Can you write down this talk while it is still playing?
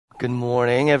Good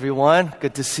morning, everyone.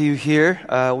 Good to see you here.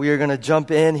 We are going to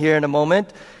jump in here in a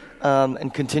moment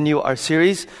and continue our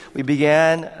series. We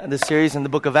began the series in the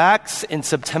book of Acts in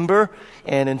September,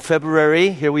 and in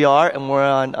February, here we are, and we're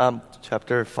on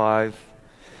chapter 5.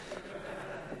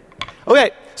 Okay,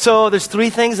 so there's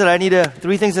three things that I need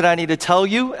to tell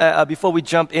you before we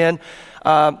jump in.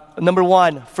 Number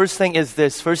one, first thing is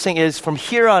this. First thing is, from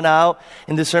here on out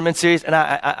in the sermon series, and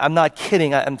I'm not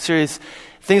kidding, I'm serious,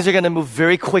 things are going to move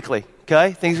very quickly,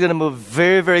 okay? Things are going to move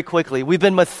very, very quickly. We've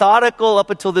been methodical up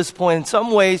until this point in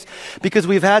some ways because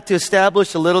we've had to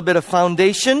establish a little bit of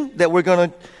foundation that we're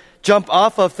going to jump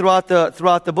off of throughout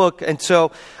the book. And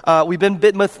so we've been a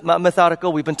bit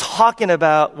methodical. We've been talking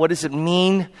about what does it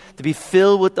mean to be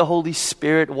filled with the Holy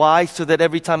Spirit. Why? So that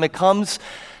every time it comes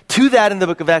to that in the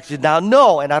book of Acts, you now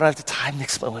know, and I don't have the time to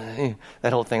explain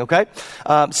that whole thing, okay?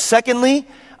 Secondly,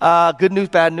 good news,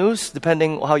 bad news,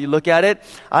 depending how you look at it.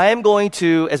 I am going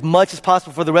to, as much as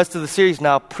possible for the rest of the series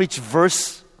now, preach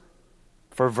verse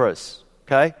for verse,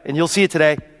 okay? And you'll see it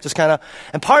today, just kind of.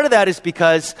 And part of that is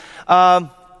because, I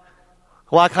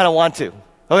kind of want to.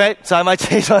 Okay, so I might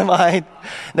change my mind.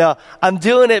 No, I'm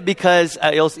doing it because,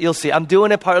 you'll see, I'm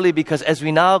doing it partly because as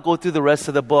we now go through the rest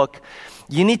of the book,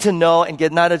 you need to know and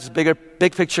get not just big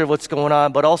picture of what's going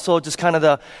on, but also just kind of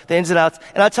the ins and outs.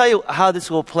 And I'll tell you how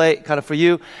this will play kind of for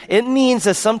you. It means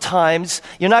that sometimes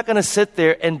you're not going to sit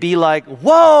there and be like,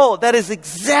 whoa, that is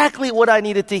exactly what I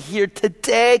needed to hear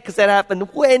today because that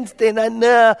happened Wednesday.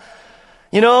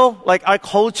 You know, like our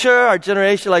culture, our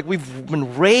generation, like we've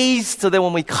been raised so that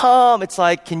when we come, it's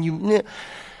like, the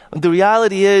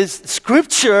reality is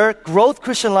Scripture, growth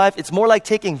Christian life, it's more like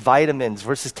taking vitamins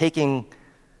versus taking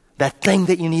that thing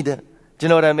that you need to, do you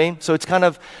know what I mean? So it's kind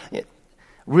of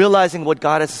realizing what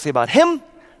God has to say about Him,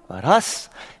 about us.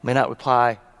 You may not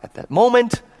reply at that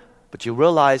moment, but you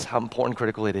realize how important,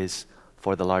 critical it is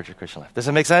for the larger Christian life. Does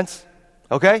that make sense?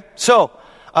 Okay? So,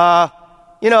 I'm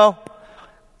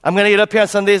going to get up here on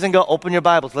Sundays and go, open your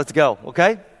Bibles. Let's go,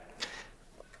 okay?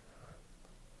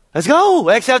 Let's go.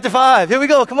 Acts chapter 5. Here we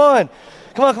go. Come on.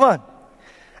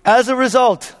 As a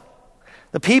result,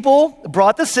 the people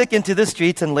brought the sick into the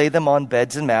streets and laid them on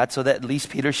beds and mats so that at least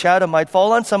Peter's shadow might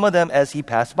fall on some of them as he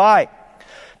passed by.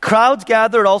 Crowds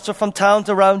gathered also from towns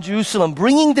around Jerusalem,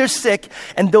 bringing their sick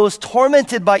and those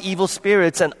tormented by evil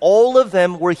spirits, and all of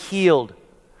them were healed.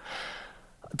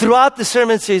 Throughout the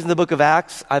sermon series in the book of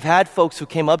Acts, I've had folks who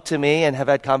came up to me and have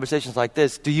had conversations like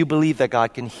this. Do you believe that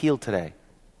God can heal today?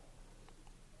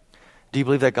 Do you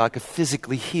believe that God could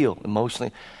physically heal,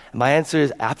 emotionally? And my answer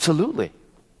is absolutely.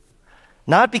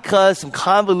 Not because some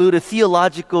convoluted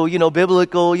theological,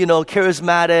 biblical,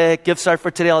 charismatic, gifts are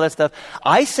for today, all that stuff.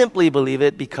 I simply believe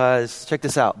it because, check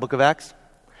this out, book of Acts.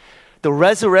 The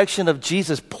resurrection of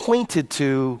Jesus pointed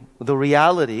to the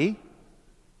reality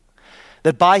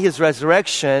that by His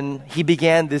resurrection, He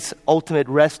began this ultimate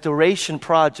restoration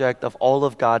project of all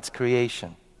of God's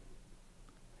creation.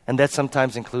 And that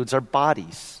sometimes includes our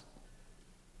bodies.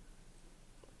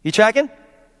 You tracking?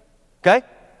 Okay?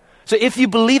 So if you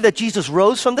believe that Jesus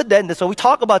rose from the dead, and that's why we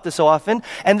talk about this so often,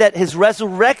 and that His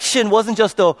resurrection wasn't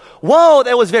just whoa,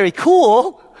 that was very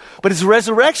cool, but His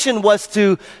resurrection was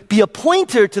to be a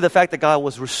pointer to the fact that God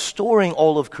was restoring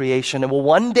all of creation and will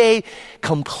one day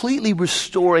completely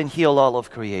restore and heal all of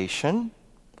creation,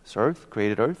 this earth,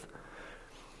 created earth.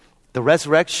 The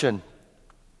resurrection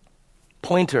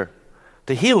pointer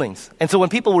to healings. And so when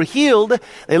people were healed,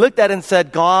 they looked at it and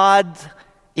said, God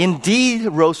indeed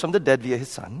rose from the dead via His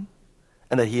Son,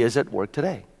 and that He is at work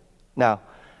today. Now,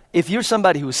 if you're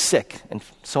somebody who's sick and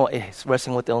so is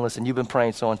wrestling with illness and you've been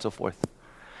praying, so on and so forth,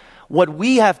 what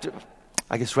we have to,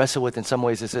 wrestle with in some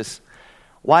ways is this.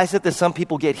 Why is it that some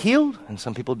people get healed and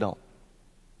some people don't?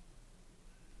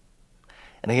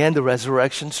 And again, the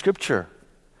resurrection Scripture.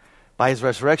 By His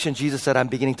resurrection, Jesus said, I'm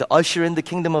beginning to usher in the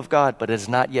kingdom of God, but it has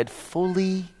not yet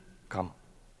fully come.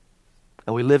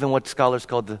 And we live in what scholars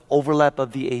call the overlap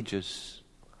of the ages.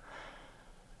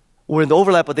 Where in the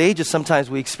overlap of the ages, sometimes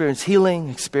we experience healing,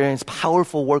 experience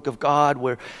powerful work of God,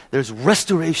 where there's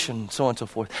restoration, so on and so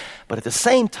forth. But at the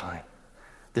same time,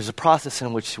 there's a process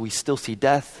in which we still see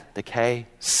death, decay,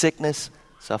 sickness,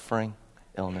 suffering,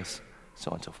 illness,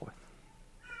 so on and so forth.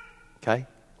 Okay?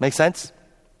 Make sense?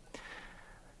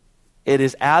 It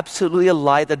is absolutely a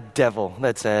lie, the devil,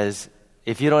 that says,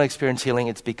 if you don't experience healing,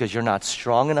 it's because you're not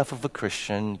strong enough of a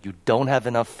Christian, you don't have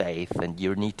enough faith, and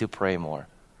you need to pray more.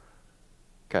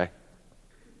 Okay?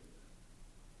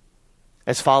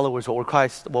 As followers, what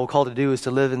we're called to do is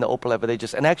to live in the overlap of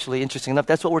ages. And actually, interesting enough,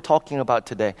 that's what we're talking about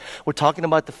today. We're talking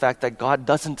about the fact that God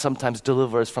doesn't sometimes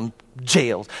deliver us from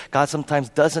jails. God sometimes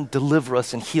doesn't deliver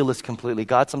us and heal us completely.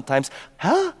 God sometimes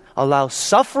allow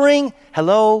suffering.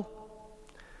 Hello?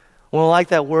 We don't like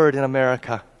that word in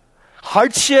America.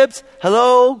 Hardships.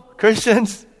 Hello,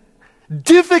 Christians.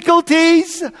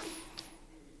 Difficulties.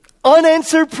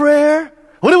 Unanswered prayer.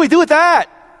 What do we do with that?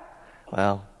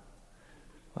 Well,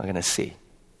 we're going to see.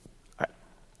 All right.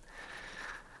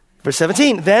 Verse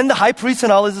 17, then the high priest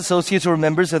and all his associates who were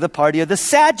members of the party of the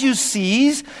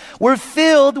Sadducees were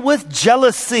filled with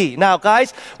jealousy. Now,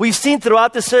 guys, we've seen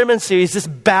throughout the sermon series this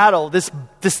battle,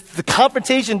 the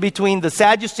confrontation between the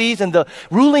Sadducees and the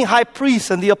ruling high priests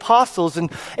and the apostles,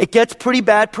 and it gets pretty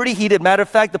bad, pretty heated. Matter of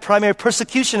fact, the primary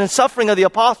persecution and suffering of the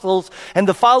apostles and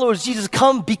the followers of Jesus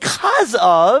come because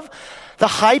of the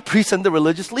high priests and the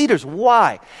religious leaders.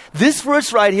 Why? This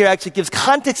verse right here actually gives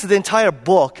context to the entire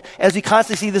book as we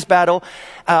constantly see this battle.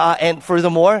 And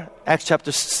furthermore, Acts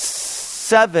chapter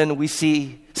 7, we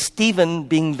see Stephen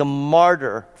being the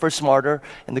martyr, first martyr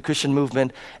in the Christian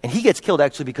movement. And he gets killed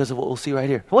actually because of what we'll see right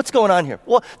here. What's going on here?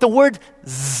 Well, the word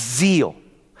zeal.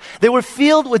 They were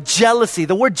filled with jealousy.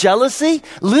 The word jealousy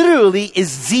literally is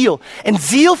zeal. And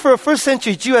zeal for a first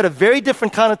century Jew had a very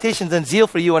different connotation than zeal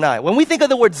for you and I. When we think of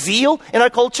the word zeal in our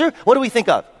culture, what do we think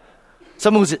of?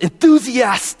 Someone who's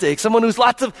enthusiastic, someone who's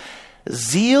lots of...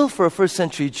 Zeal for a first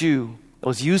century Jew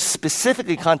was used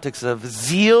specifically in context of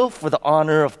zeal for the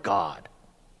honor of God.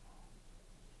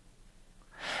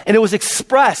 And it was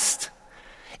expressed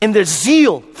in their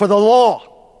zeal for the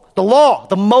law. The law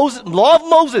of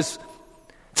Moses.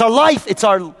 It's our life. It's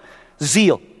our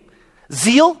zeal.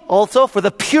 Zeal also for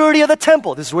the purity of the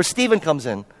temple. This is where Stephen comes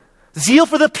in. Zeal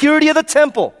for the purity of the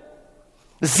temple.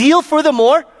 Zeal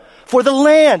furthermore for the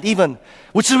land even,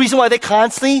 which is the reason why they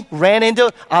constantly ran into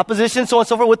opposition, so on and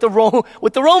so forth,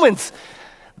 with the Romans.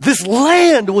 This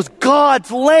land was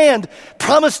God's land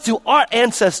promised to our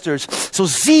ancestors. So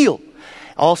zeal.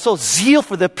 Also zeal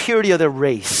for the purity of their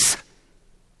race.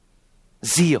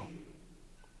 Zeal.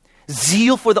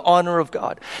 Zeal for the honor of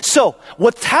God. So,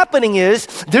 what's happening is,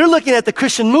 they're looking at the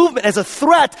Christian movement as a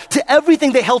threat to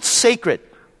everything they held sacred.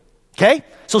 Okay?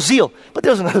 So, zeal. But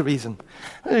there's another reason.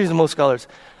 Another reason most scholars.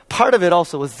 Part of it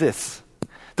also was this.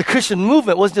 The Christian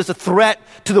movement wasn't just a threat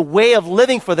to the way of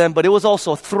living for them, but it was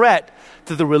also a threat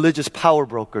to the religious power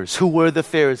brokers, who were the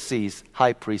Pharisees,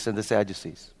 high priests, and the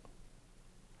Sadducees.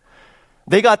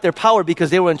 They got their power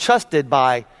because they were entrusted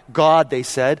by God, they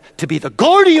said, to be the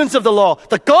guardians of the law,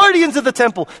 the guardians of the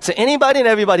temple. So anybody and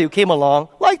everybody who came along,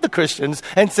 like the Christians,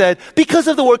 and said, because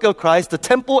of the work of Christ, the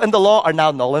temple and the law are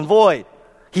now null and void.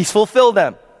 He's fulfilled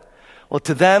them. Well,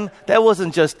 to them, that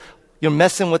wasn't just, you're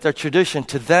messing with their tradition.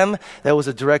 To them, that was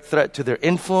a direct threat to their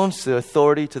influence, to their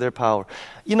authority, to their power.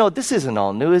 You know, this isn't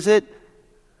all new, is it?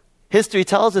 History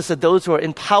tells us that those who are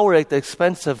in power at the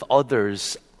expense of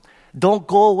others don't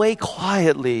go away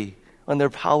quietly when their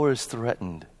power is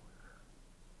threatened.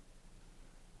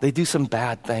 They do some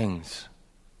bad things.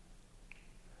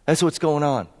 That's what's going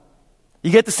on.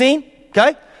 You get the scene?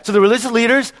 Okay? So the religious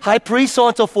leaders, high priests, so on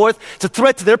and so forth, it's a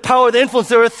threat to their power, their influence,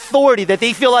 their authority that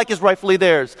they feel like is rightfully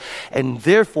theirs. And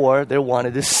therefore, they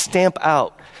wanted to stamp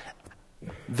out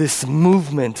this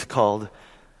movement called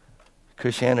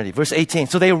Christianity. Verse 18.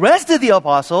 So they arrested the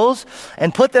apostles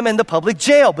and put them in the public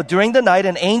jail. But during the night,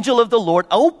 an angel of the Lord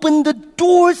opened the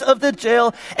doors of the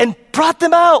jail and brought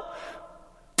them out.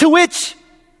 To which,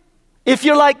 if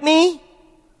you're like me,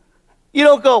 you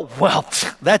don't go, well,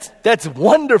 that's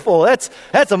wonderful. That's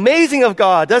amazing of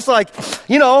God. That's like,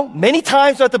 many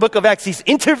times throughout the book of Acts, He's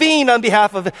intervened on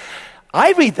behalf of...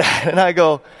 I read that and I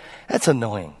go, that's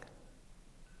annoying.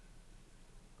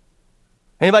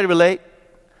 Anybody relate?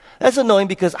 That's annoying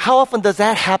because how often does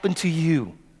that happen to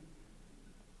you?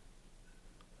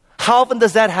 How often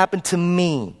does that happen to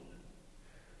me?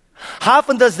 How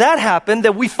often does that happen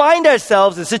that we find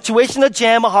ourselves in a situation of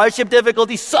jam, a hardship,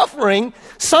 difficulty, suffering,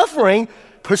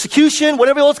 persecution,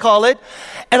 whatever you want to call it,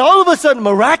 and all of a sudden,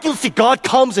 miraculously, God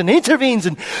comes and intervenes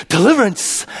and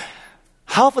deliverance.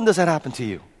 How often does that happen to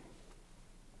you?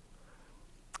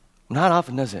 Not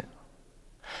often, does it?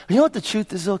 You know what the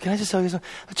truth is, though? Can I just tell you something?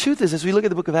 The truth is, as we look at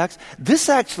the book of Acts, this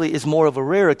actually is more of a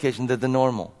rare occasion than the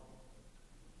normal.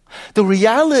 The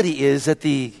reality is that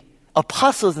the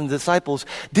apostles and disciples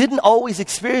didn't always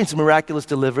experience miraculous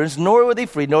deliverance, nor were they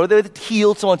free, nor were they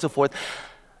healed, so on and so forth.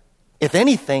 If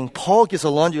anything, Paul gives a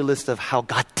laundry list of how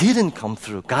God didn't come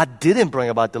through. God didn't bring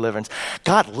about deliverance.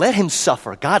 God let him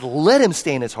suffer. God let him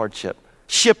stay in his hardship.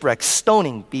 Shipwrecks,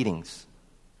 stoning, beatings.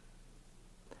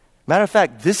 Matter of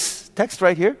fact, this text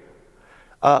right here,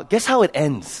 guess how it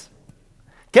ends?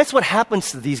 Guess what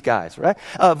happens to these guys, right?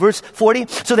 Verse 40.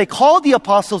 So they called the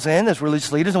apostles in as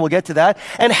religious leaders, and we'll get to that,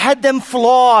 and had them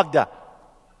flogged.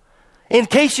 In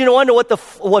case you wonder what the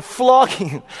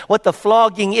flogging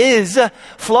is,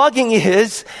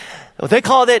 they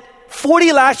called it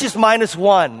 40 lashes minus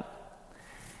 1.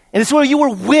 And it's where you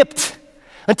were whipped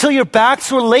until your backs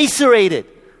were lacerated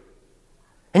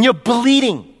and you're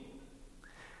bleeding.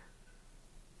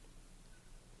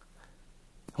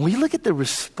 And we look at the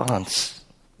response.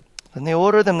 And they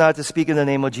ordered them not to speak in the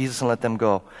name of Jesus and let them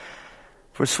go.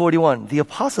 Verse 41, the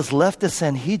apostles left the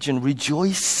Sanhedrin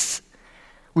rejoicing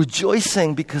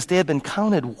because they had been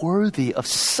counted worthy of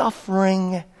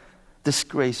suffering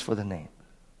disgrace for the name.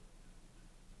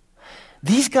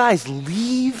 These guys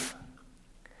leave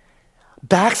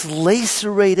backs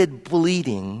lacerated,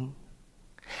 bleeding,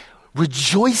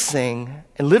 rejoicing,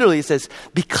 and literally it says,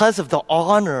 because of the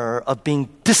honor of being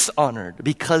dishonored,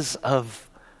 because of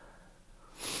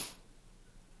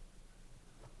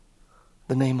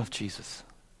the name of Jesus.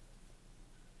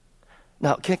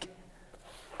 Now,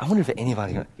 I wonder if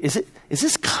anybody, is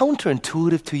this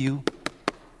counterintuitive to you?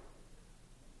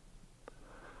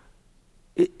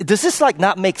 Does this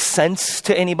not make sense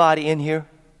to anybody in here?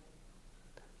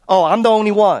 Oh, I'm the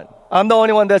only one. I'm the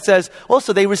only one that says,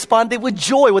 so they responded with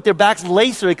joy with their backs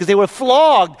lacerated because they were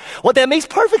flogged. Well, that makes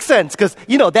perfect sense because,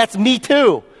 that's me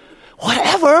too.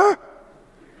 Whatever.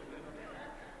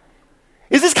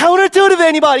 Is this counterintuitive to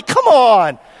anybody? Come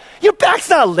on. Your back's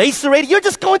not lacerated. You're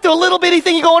just going through a little bitty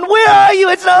thing. You're going, where are you?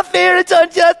 It's not fair. It's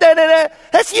unjust.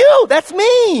 That's you. That's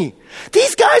me.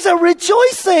 These guys are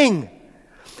rejoicing.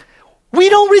 We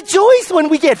don't rejoice when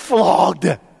we get flogged.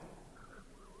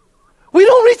 We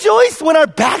don't rejoice when our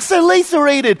backs are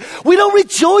lacerated. We don't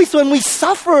rejoice when we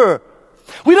suffer.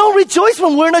 We don't rejoice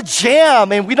when we're in a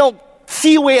jam and we don't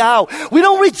see a way out. We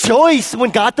don't rejoice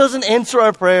when God doesn't answer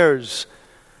our prayers.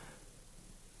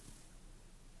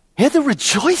 Yeah, they're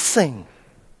rejoicing.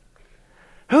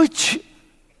 Let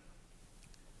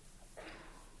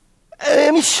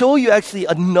me show you actually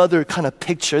another kind of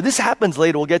picture. This happens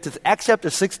later. We'll get to Acts chapter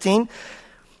 16.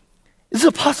 This is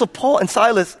Apostle Paul and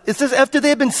Silas. It says after they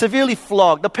had been severely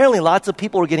flogged. Apparently lots of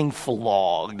people are getting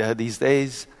flogged these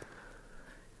days.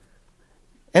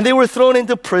 And they were thrown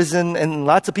into prison, and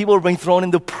lots of people were being thrown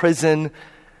into prison.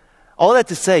 All that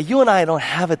to say, you and I don't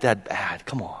have it that bad.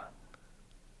 Come on.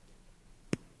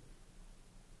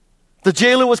 The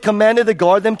jailer was commanded to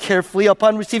guard them carefully.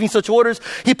 Upon receiving such orders,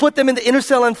 he put them in the inner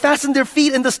cell and fastened their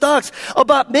feet in the stocks.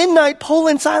 About midnight, Paul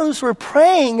and Silas were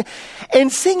praying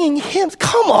and singing hymns.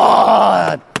 Come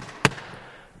on!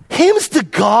 Hymns to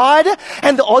God,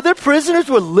 and the other prisoners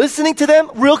were listening to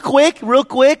them. Real quick.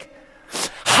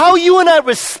 How you and I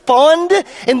respond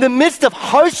in the midst of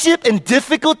hardship and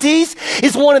difficulties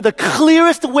is one of the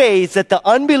clearest ways that the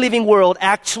unbelieving world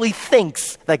actually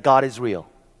thinks that God is real.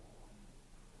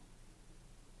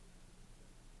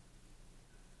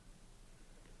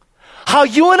 How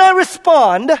you and I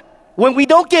respond when we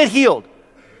don't get healed,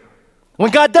 when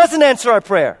God doesn't answer our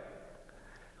prayer,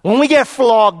 when we get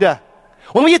flogged,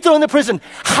 when we get thrown into prison,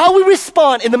 how we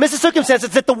respond in the midst of circumstances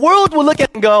that the world will look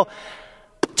at and go,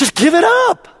 just give it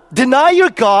up. Deny your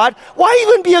God. Why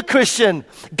even be a Christian?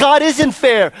 God isn't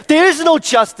fair. There is no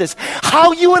justice.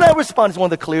 How you and I respond is one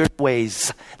of the clearest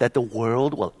ways that the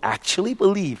world will actually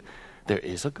believe there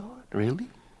is a God. Really?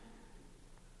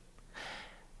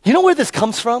 You know where this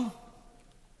comes from?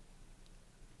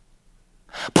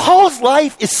 Paul's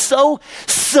life is so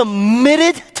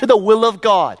submitted to the will of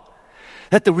God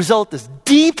that the result is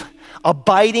deep,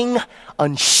 abiding,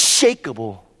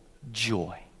 unshakable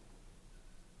joy.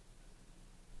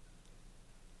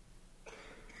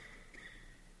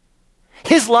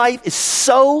 His life is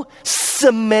so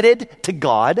submitted to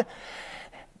God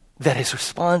that his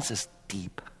response is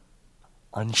deep,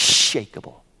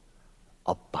 unshakable,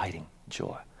 abiding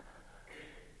joy.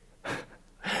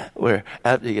 Where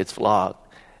after he gets flogged,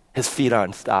 his feet are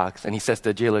in stocks, and he says to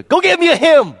the jailer, go get me a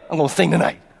hymn. I'm going to sing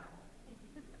tonight.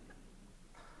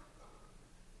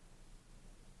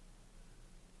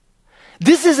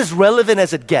 This is as relevant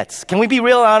as it gets. Can we be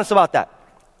real honest about that?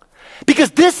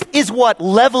 Because this is what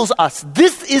levels us.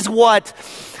 This is what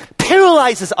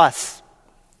paralyzes us.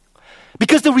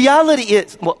 Because the reality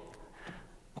is,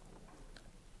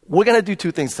 we're going to do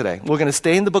two things today. We're going to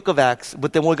stay in the book of Acts,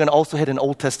 but then we're going to also hit an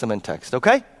Old Testament text,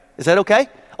 okay? Is that okay?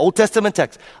 Old Testament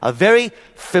text. A very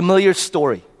familiar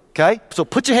story, okay? So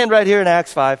put your hand right here in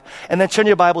Acts 5, and then turn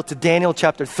your Bible to Daniel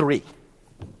chapter 3.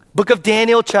 Book of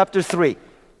Daniel chapter 3.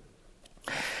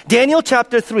 Daniel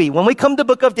chapter 3. When we come to the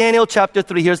book of Daniel chapter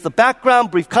 3, here's the background,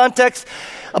 brief context.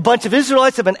 A bunch of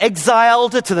Israelites have been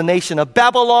exiled to the nation of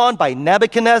Babylon by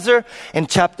Nebuchadnezzar. In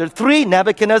chapter 3,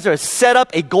 Nebuchadnezzar has set up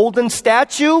a golden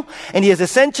statue, and he has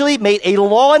essentially made a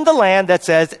law in the land that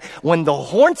says, when the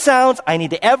horn sounds, I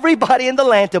need everybody in the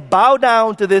land to bow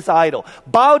down to this idol,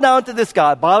 bow down to this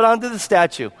God, bow down to the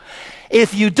statue.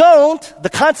 If you don't, the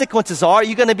consequences are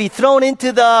you're going to be thrown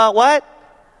into the what?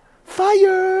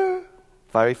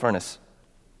 Fiery furnace.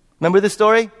 Remember this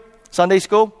story? Sunday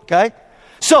school? Okay.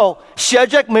 So,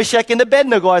 Shadrach, Meshach, and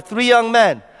Abednego are three young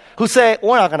men who say,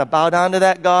 we're not going to bow down to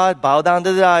that God, bow down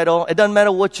to the idol. It doesn't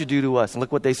matter what you do to us. And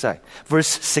look what they say. Verse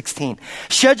 16.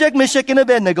 Shadrach, Meshach, and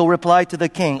Abednego replied to the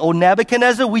king, O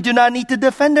Nebuchadnezzar, we do not need to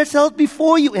defend ourselves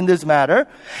before you in this matter.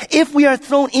 If we are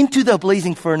thrown into the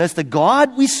blazing furnace, the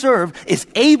God we serve is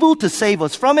able to save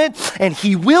us from it, and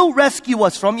he will rescue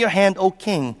us from your hand, O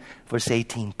king. Verse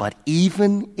 18. But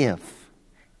even if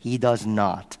he does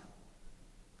not,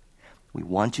 we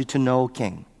want you to know,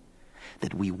 king,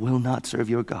 that we will not serve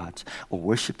your gods or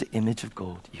worship the image of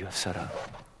gold you have set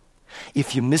up.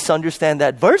 If you misunderstand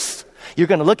that verse, you're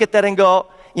going to look at that and go,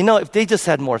 if they just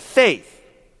had more faith.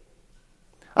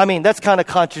 I mean, that's kind of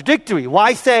contradictory.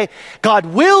 Why say God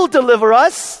will deliver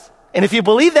us? And if you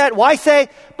believe that, why say,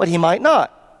 but he might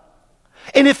not?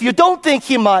 And if you don't think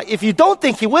he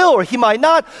will or he might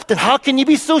not, then how can you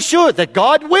be so sure that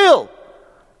God will?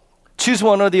 Choose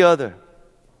one or the other.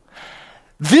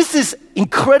 This is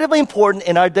incredibly important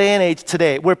in our day and age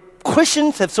today, where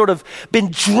Christians have sort of been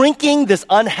drinking this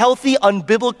unhealthy,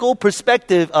 unbiblical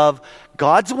perspective of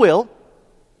God's will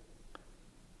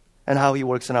and how he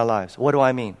works in our lives. What do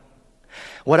I mean?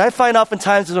 What I find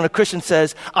oftentimes is when a Christian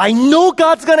says, I know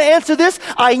God's going to answer this.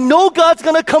 I know God's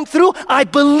going to come through. I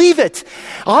believe it.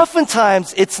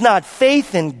 Oftentimes, it's not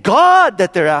faith in God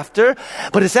that they're after,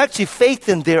 but it's actually faith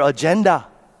in their agenda.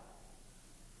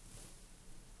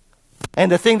 And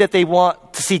the thing that they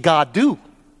want to see God do.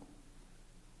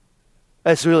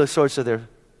 That's really the source of their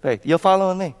faith. You're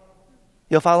following me?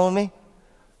 You're following me?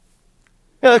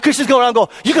 Christians go around and go,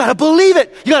 you got to believe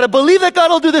it. You got to believe that God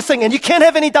will do this thing, and you can't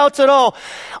have any doubts at all.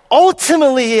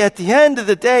 Ultimately, at the end of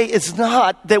the day, it's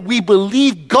not that we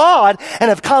believe God and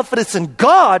have confidence in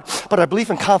God, but our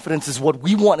belief and confidence is what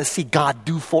we want to see God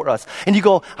do for us. And you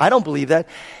go, I don't believe that.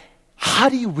 How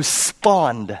do you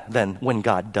respond then when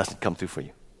God doesn't come through for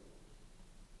you?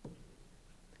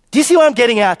 Do you see what I'm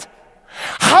getting at?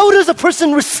 How does a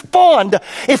person respond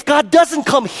if God doesn't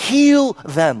come heal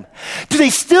them? Do they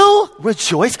still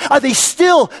rejoice? Are they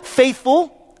still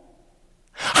faithful?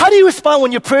 How do you respond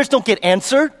when your prayers don't get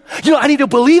answered? I need to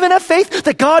believe and have faith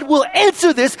that God will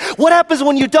answer this. What happens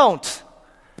when you don't?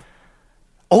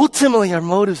 Ultimately, our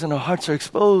motives and our hearts are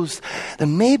exposed.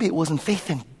 Then maybe it wasn't faith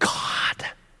in God.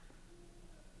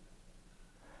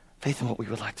 Faith in what we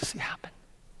would like to see happen.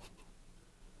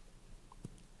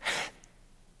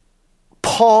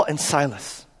 Paul and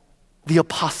Silas, the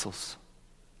apostles,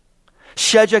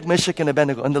 Shadrach, Meshach, and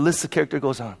Abednego, and the list of character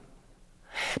goes on.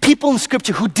 People in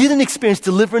Scripture who didn't experience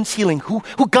deliverance, healing, who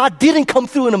God didn't come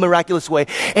through in a miraculous way,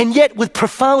 and yet with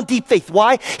profound, deep faith.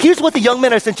 Why? Here's what the young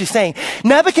men are essentially saying.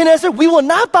 Nebuchadnezzar, we will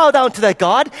not bow down to that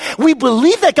God. We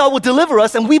believe that God will deliver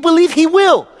us, and we believe he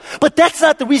will. But that's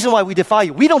not the reason why we defy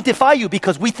you. We don't defy you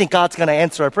because we think God's going to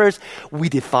answer our prayers. We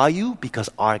defy you because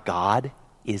our God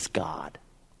is God.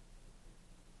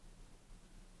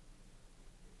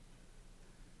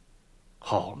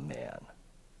 Oh, man.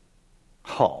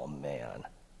 Oh, man.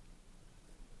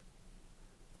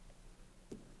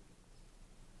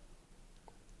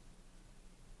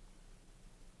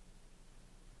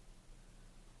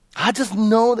 I just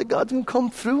know that God's going to come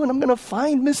through and I'm going to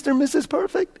find Mr. and Mrs.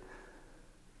 Perfect.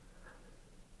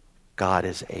 God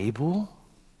is able.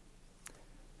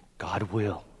 God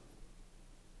will.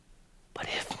 But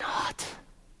if not,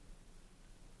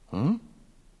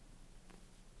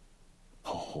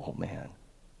 oh, man.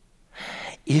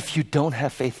 If you don't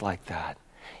have faith like that,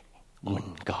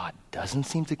 when God doesn't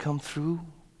seem to come through,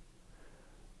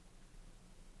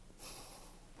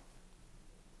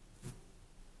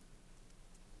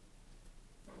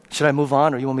 should I move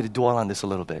on or you want me to dwell on this a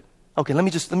little bit? Okay, let me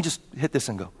just hit this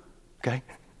and go. Okay?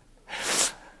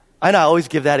 I know I always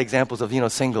give that examples of,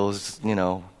 singles,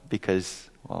 because,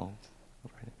 well,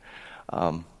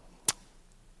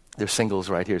 there's singles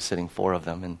right here sitting, 4 of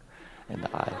them, and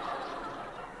I.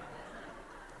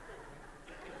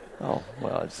 Oh,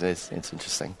 well, it's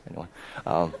interesting. Anyway,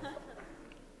 I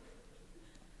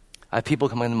have people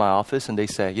come into my office and they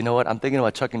say, you know what, I'm thinking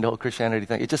about chucking the whole Christianity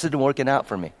thing. It just isn't working out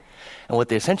for me. And what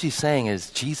they're essentially saying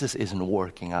is Jesus isn't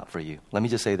working out for you. Let me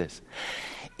just say this.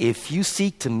 if you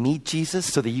seek to meet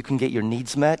Jesus so that you can get your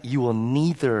needs met, you will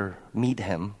neither meet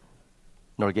him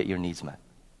nor get your needs met.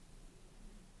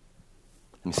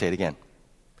 Let me say it again.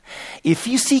 If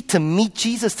you seek to meet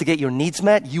Jesus to get your needs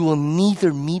met, you will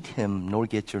neither meet him nor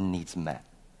get your needs met.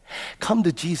 Come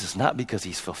to Jesus not because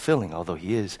he's fulfilling, although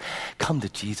he is. Come to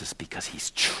Jesus because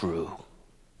he's true.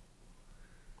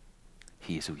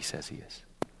 He is who he says he is.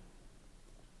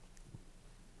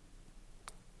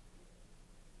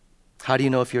 How do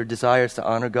you know if your desire is to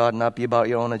honor God and not be about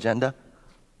your own agenda?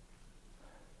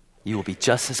 You will be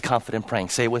just as confident praying.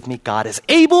 Say it with me. God is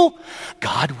able.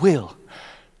 God will.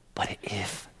 But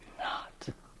if not.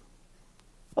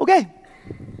 Okay.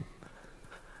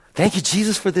 Thank you,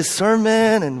 Jesus, for this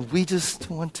sermon. And we just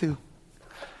want to.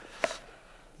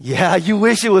 Yeah, you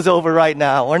wish it was over right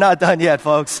now. We're not done yet,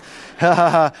 folks.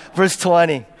 Verse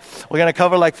 20. We're going to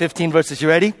cover like 15 verses. You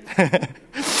ready?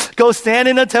 Go stand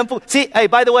in the temple. See, hey,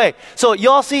 by the way, so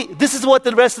y'all see, this is what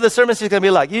the rest of the sermon is going to be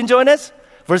like. You enjoying this?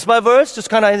 Verse by verse, just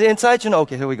kind of insight,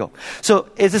 okay, here we go. So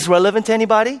is this relevant to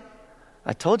anybody?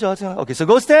 I told you. Okay, so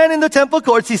go stand in the temple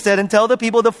courts, he said, and tell the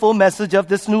people the full message of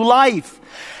this new life.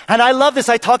 And I love this.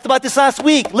 I talked about this last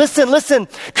week. Listen.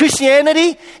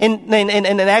 Christianity in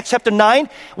Acts chapter 9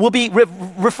 will be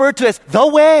referred to as the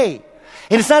way.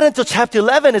 And it's not until chapter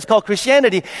 11 it's called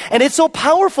Christianity. And it's so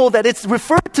powerful that it's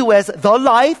referred to as the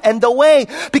life and the way.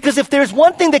 Because if there's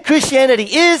one thing that Christianity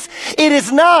is, it is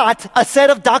not a set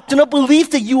of doctrinal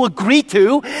beliefs that you agree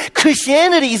to.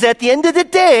 Christianity is at the end of the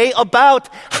day about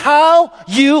how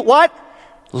you, what?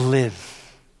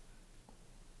 Live.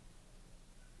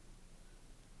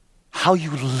 How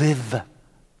you live.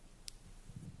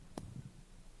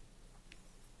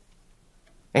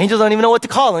 Angels don't even know what to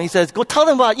call him. He says, go tell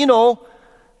them about,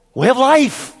 way of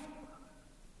life.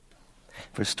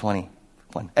 Verse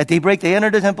 21. At daybreak, they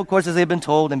entered the temple courts as they had been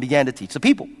told and began to teach the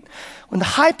people. When the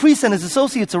high priest and his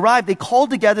associates arrived, they called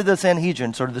together the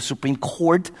Sanhedrin, sort of the Supreme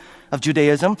Court of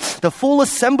Judaism, the full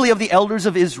assembly of the elders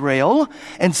of Israel,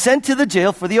 and sent to the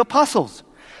jail for the apostles.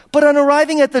 But on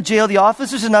arriving at the jail, the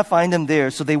officers did not find them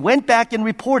there. So they went back and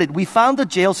reported, we found the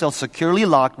jail cell securely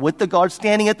locked with the guards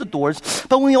standing at the doors.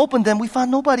 But when we opened them, we found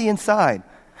nobody inside.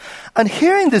 On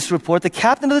hearing this report, the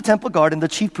captain of the temple guard and the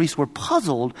chief priests were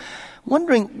puzzled,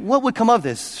 wondering what would come of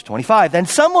this. 25. Then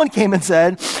someone came and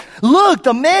said, look,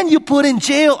 the men you put in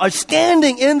jail are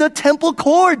standing in the temple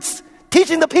courts,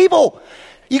 teaching the people.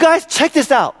 You guys, check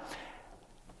this out.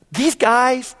 These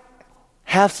guys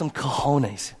have some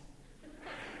cojones.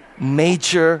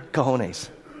 Major cojones.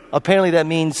 Apparently that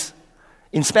means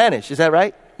in Spanish. Is that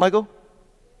right, Michael?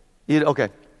 Okay.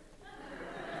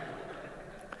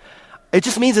 It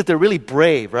just means that they're really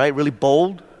brave, right? Really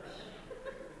bold.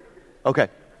 Okay.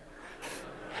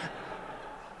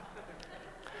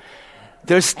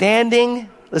 They're standing,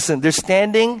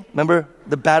 remember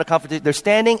the battle confrontation? They're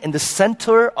standing in the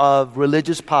center of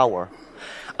religious power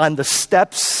on the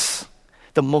steps,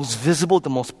 the most visible, the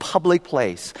most public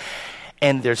place.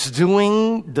 And they're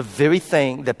doing the very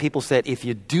thing that people said, if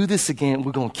you do this again,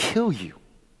 we're going to kill you.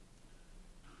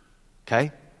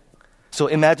 Okay? So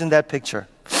imagine that picture.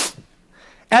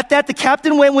 At that, the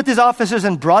captain went with his officers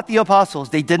and brought the apostles.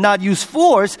 They did not use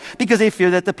force because they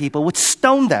feared that the people would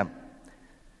stone them.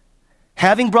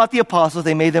 Having brought the apostles,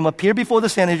 they made them appear before the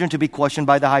Sanhedrin to be questioned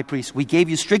by the high priest. We gave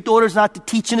you strict orders not to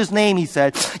teach in his name, he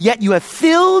said. Yet you have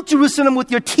filled Jerusalem with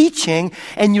your teaching,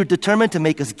 and you're determined to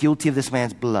make us guilty of this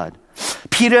man's blood.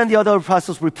 Peter and the other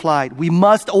apostles replied, we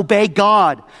must obey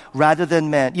God rather than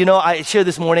men. I shared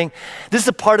this morning, this is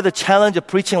a part of the challenge of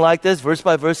preaching like this, verse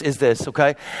by verse, is this,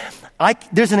 okay?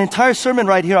 There's an entire sermon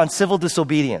right here on civil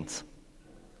disobedience.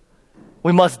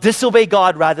 We must disobey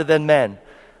God rather than men.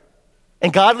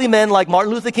 And godly men like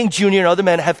Martin Luther King Jr. and other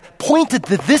men have pointed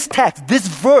to this text, this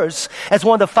verse, as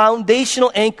one of the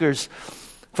foundational anchors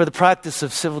for the practice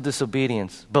of civil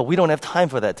disobedience. But we don't have time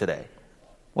for that today.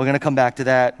 We're going to come back to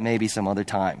that maybe some other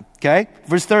time. Okay?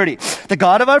 Verse 30. The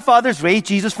God of our fathers raised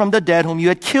Jesus from the dead, whom you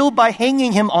had killed by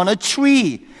hanging him on a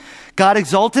tree. God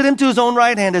exalted him to his own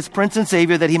right hand as Prince and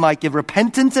Savior that he might give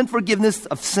repentance and forgiveness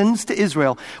of sins to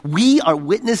Israel. We are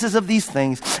witnesses of these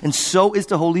things, and so is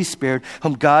the Holy Spirit,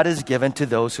 whom God has given to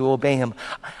those who obey him.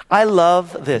 I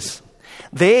love this.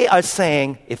 They are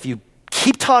saying, if you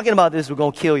keep talking about this, we're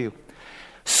going to kill you.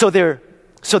 So they're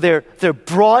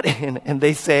brought in and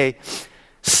they say,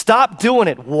 stop doing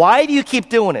it. Why do you keep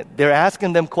doing it? They're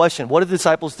asking them questions. What do the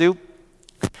disciples do?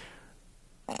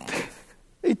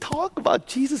 They talk about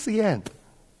Jesus again.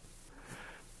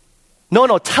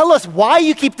 No, tell us why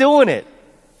you keep doing it.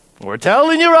 We're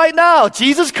telling you right now,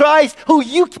 Jesus Christ,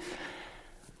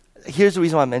 Here's the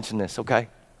reason why I mention this, okay?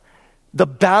 The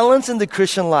balance in the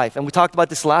Christian life, and we talked about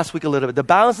this last week a little bit, the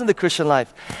balance in the Christian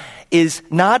life is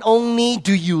not only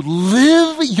do you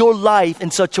live your life in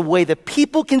such a way that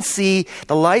people can see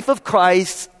the life of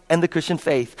Christ and the Christian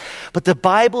faith, but the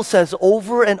Bible says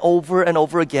over and over and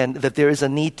over again that there is a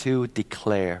need to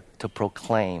declare, to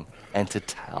proclaim, and to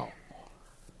tell.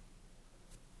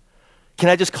 Can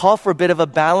I just call for a bit of a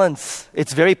balance?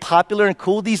 It's very popular and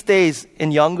cool these days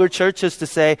in younger churches to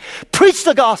say, preach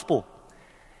the gospel,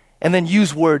 and then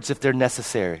use words if they're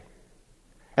necessary.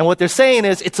 And what they're saying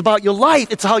is, it's about your life,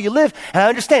 it's how you live. And I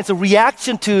understand, it's a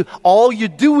reaction to all you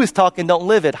do is talk and don't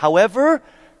live it. However,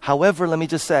 let me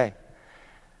just say,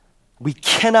 we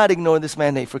cannot ignore this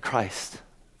mandate for Christ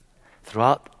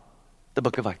throughout the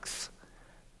book of Acts.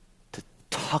 To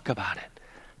talk about it,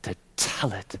 to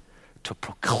tell it, to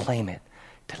proclaim it,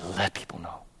 to let people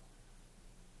know.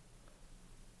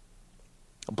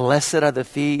 Blessed are the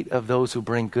feet of those who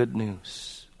bring good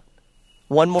news.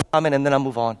 One more comment and then I'll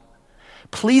move on.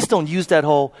 Please don't use that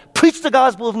whole preach the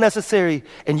gospel if necessary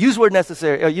and use words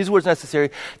necessary.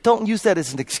 Don't use that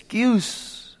as an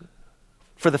excuse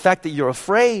for the fact that you're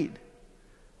afraid.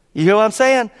 You hear what I'm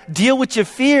saying? Deal with your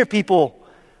fear, people.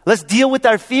 Let's deal with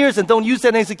our fears and don't use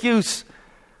that as an excuse.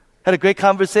 Had a great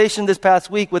conversation this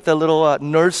past week with a little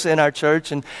nurse in our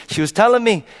church, and she was telling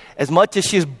me, as much as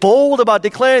she's bold about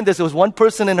declaring this, there was one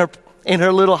person in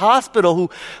her little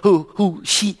hospital who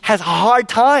she has a hard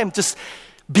time just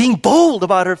being bold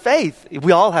about her faith.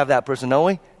 We all have that person, don't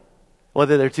we?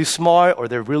 Whether they're too smart or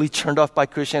they're really turned off by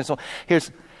Christianity.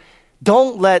 So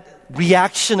don't let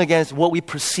reaction against what we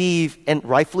perceive, and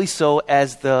rightfully so,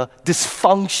 as the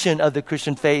dysfunction of the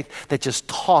Christian faith that just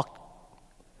talk,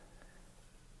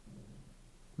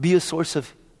 be a source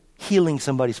of healing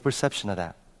somebody's perception of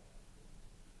that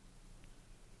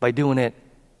by doing it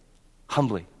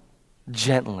humbly,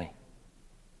 gently,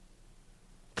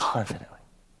 confidently.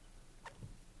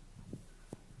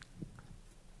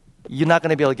 You're not going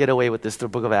to be able to get away with this through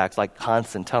the book of Acts, like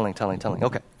constant telling.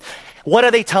 Okay. What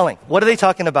are they telling? What are they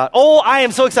talking about? Oh, I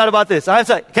am so excited about this.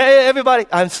 Okay, everybody,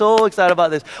 I'm so excited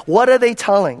about this. What are they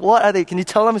telling? Can you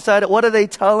tell them excited? What are they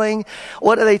telling?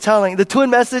 The twin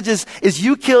message is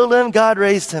you killed him, God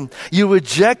raised him. You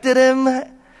rejected him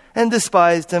and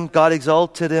despised him. God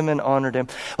exalted him and honored him.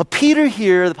 But Peter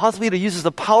here, the Apostle Peter, uses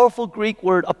a powerful Greek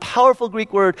word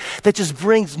that just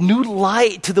brings new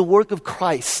light to the work of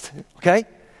Christ. Okay?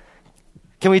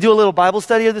 Can we do a little Bible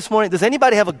study here this morning? Does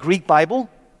anybody have a Greek Bible?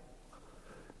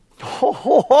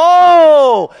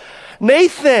 Oh,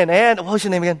 Nathan, and what's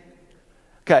your name again?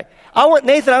 Okay.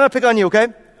 Nathan, I'm going to pick on you, okay?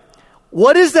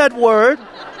 What is that word?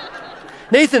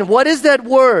 Nathan, what is that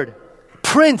word?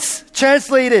 Prince,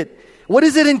 translated. What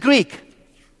is it in Greek?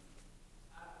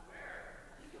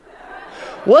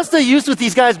 What's the use with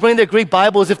these guys bringing their Greek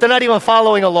Bibles if they're not even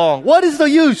following along? What is the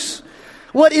use?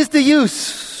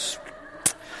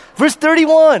 Verse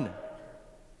 31.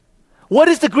 What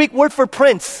is the Greek word for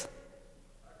prince?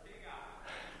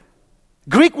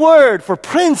 Greek word for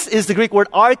prince is the Greek word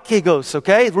archegos,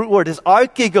 okay? The root word is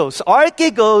archegos.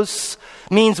 Archegos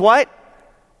means what?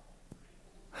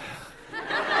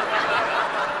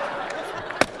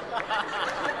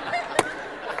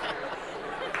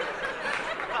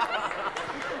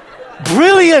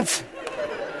 Brilliant!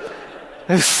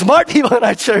 There's smart people in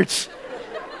our church.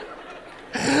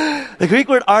 The Greek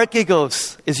word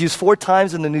archegos is used 4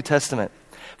 times in the New Testament.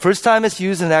 First time it's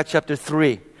used in Acts chapter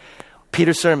 3,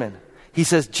 Peter's sermon. He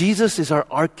says, Jesus is our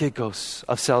archegos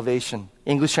of salvation.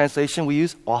 English translation we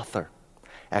use, author.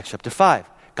 Acts chapter 5,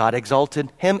 God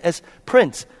exalted him as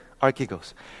prince,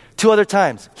 archegos. 2 other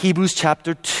times, Hebrews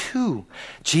chapter 2,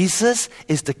 Jesus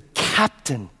is the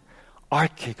captain,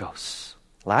 archegos.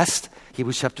 Last,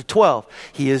 Hebrews chapter 12,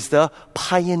 he is the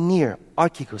pioneer,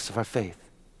 archegos of our faith.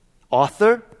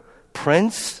 Author,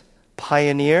 prince,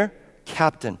 pioneer,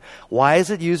 captain. Why is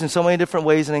it used in so many different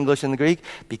ways in English and the Greek?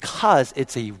 Because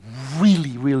it's a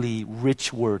really, really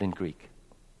rich word in Greek.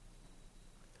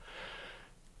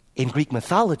 In Greek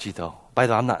mythology, though, by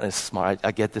the way, I'm not as smart.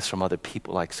 I get this from other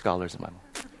people, like scholars in my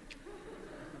mind.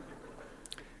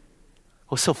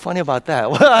 What's so funny about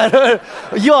that?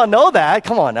 You all know that.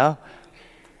 Come on now.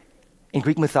 In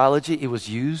Greek mythology, it was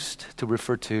used to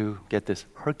refer to, get this,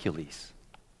 Hercules.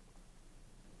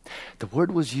 The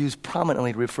word was used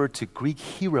prominently to refer to Greek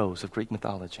heroes of Greek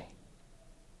mythology.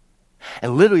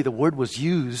 And literally the word was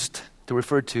used to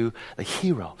refer to the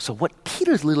hero. So what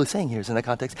Peter's literally saying here is, in that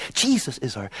context, Jesus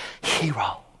is our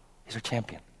hero. He's our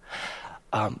champion.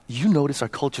 You notice our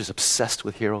culture is obsessed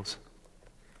with heroes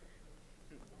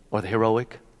or the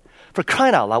heroic. For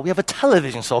crying out loud, we have a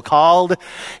television show called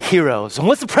Heroes. And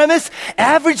what's the premise?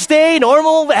 Average day,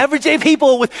 normal, average day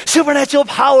people with supernatural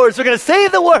powers. We're going to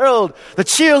save the world. The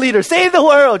cheerleader, save the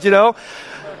world, you know.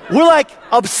 We're like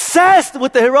obsessed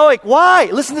with the heroic. Why?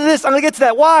 Listen to this. I'm going to get to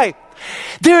that. Why?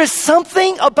 There is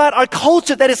something about our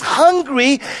culture that is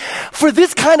hungry for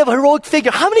this kind of heroic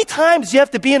figure. How many times do you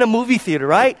have to be in a movie theater,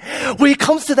 right? Where it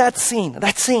comes to that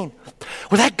scene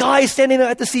where that guy is standing there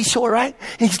at the seashore, right?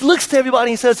 And he looks to everybody and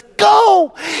he says,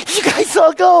 go! You guys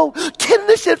all go! Get in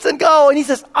the ships and go! And he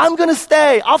says, I'm gonna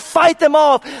stay. I'll fight them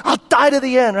off. I'll die to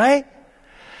the end, right?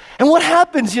 And what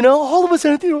happens, you know? All of us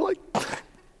in the theater are like,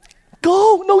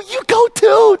 go! No, you go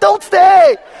too! Don't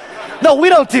stay! No, we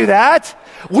don't do that.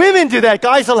 Women do that.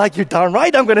 Guys are like, you're darn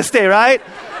right, I'm gonna stay, right?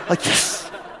 Like, yes,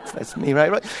 that's me,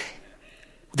 right?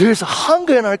 There's a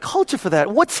hunger in our culture for that.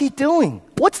 What's he doing?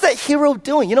 What's that hero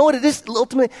doing? You know what it is?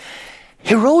 Ultimately,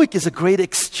 heroic is a great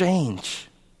exchange.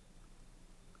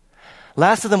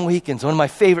 Last of the Mohicans, one of my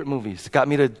favorite movies. Got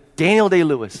me to Daniel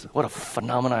Day-Lewis. What a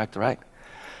phenomenal actor, right?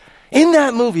 In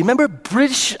that movie, remember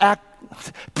British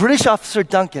officer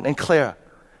Duncan and Clara?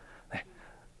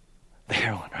 The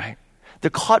heroine, right? They're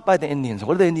caught by the Indians.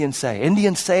 What do the Indians say?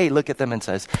 Indians say, look at them and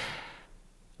says,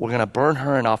 we're going to burn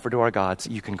her and offer to our gods.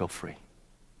 You can go free.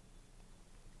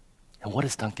 And what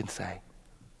does Duncan say?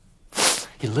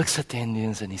 He looks at the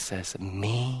Indians and he says,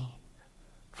 me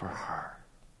for her.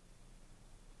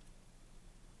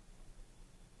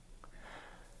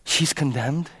 She's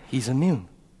condemned. He's immune.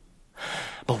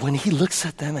 But when he looks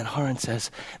at them and her and says,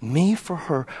 me for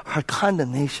her, her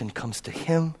condemnation comes to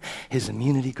him. His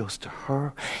immunity goes to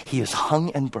her. He is hung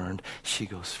and burned. She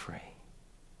goes free.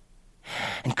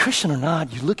 And Christian or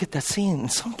not, you look at that scene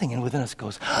and something within us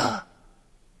goes,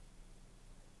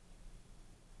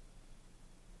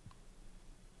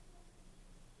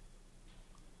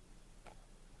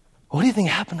 what do you think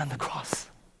happened on the cross?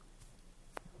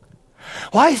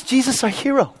 Why is Jesus our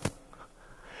hero?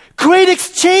 Great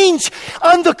exchange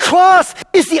on the cross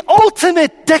is the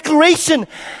ultimate declaration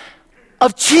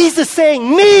of Jesus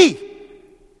saying, me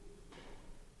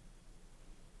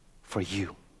for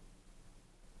you.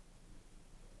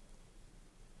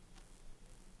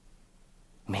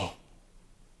 Me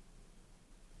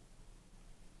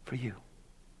for you.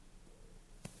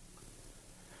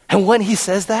 And when he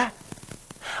says that,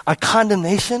 our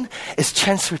condemnation is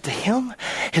transferred to him.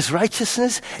 His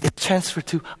righteousness is transferred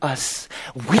to us.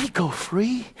 We go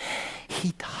free.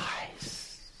 He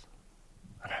dies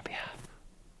on our behalf.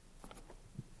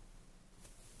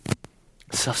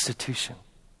 Substitution.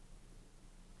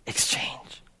 Exchange.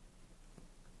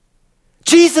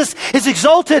 Jesus is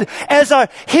exalted as our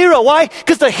hero. Why?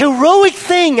 Because the heroic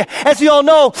thing, as we all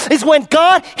know, is when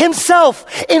God himself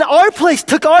in our place,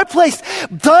 took our place,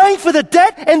 dying for the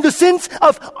debt and the sins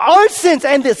of our sins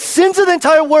and the sins of the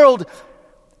entire world.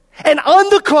 And on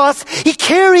the cross, he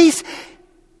carries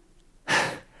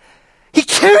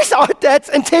our debts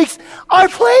and takes our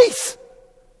place.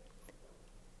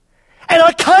 And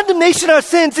our condemnation, our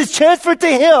sins is transferred to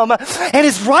him. And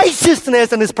his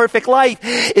righteousness and his perfect life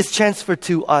is transferred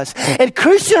to us. And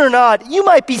Christian or not, you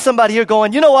might be somebody here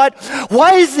going, you know what?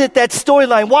 Why is it that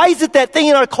storyline? Why is it that thing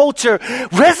in our culture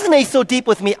resonates so deep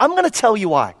with me? I'm going to tell you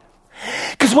why.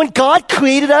 Because when God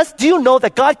created us, do you know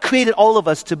that God created all of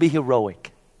us to be heroic?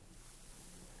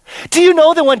 Do you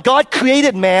know that when God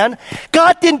created man,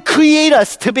 God didn't create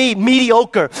us to be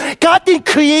mediocre. God didn't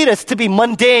create us to be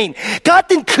mundane. God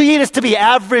didn't create us to be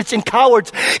average and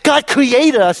cowards. God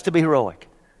created us to be heroic.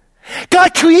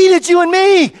 God created you and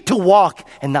me to walk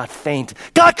and not faint.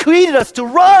 God created us to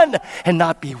run and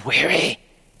not be weary.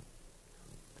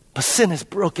 But sin has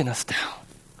broken us down.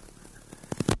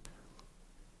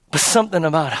 But something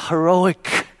about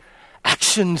heroic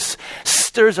actions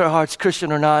stirs our hearts,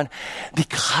 Christian or not,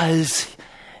 because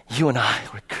you and I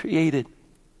were created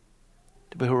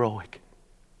to be heroic.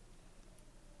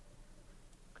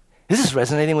 Is this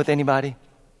resonating with anybody?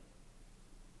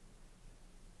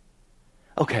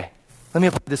 Okay, let me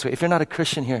put it this way. If you're not a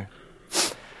Christian here,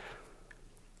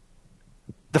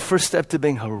 the first step to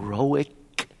being heroic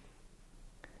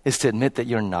is to admit that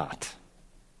you're not.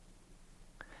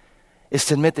 Is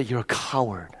to admit that you're a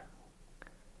coward.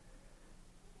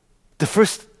 The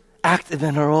first act of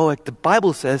an heroic, the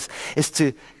Bible says, is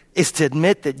to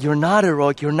admit that you're not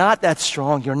heroic, you're not that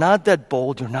strong, you're not that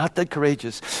bold, you're not that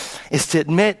courageous. Is to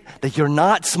admit that you're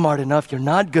not smart enough, you're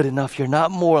not good enough, you're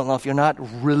not moral enough, you're not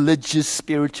religious,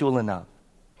 spiritual enough.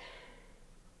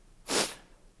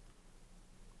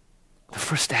 The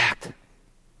first act.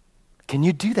 Can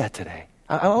you do that today?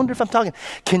 I wonder if I'm talking.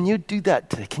 Can you do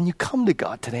that today? Can you come to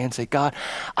God today and say, God,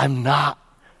 I'm not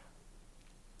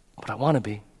what I want to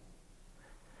be.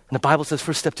 And the Bible says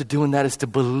first step to doing that is to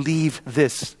believe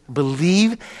this.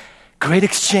 Believe, great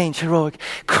exchange, heroic.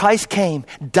 Christ came,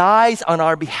 dies on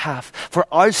our behalf for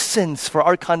our sins, for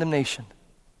our condemnation.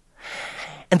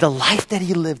 And the life that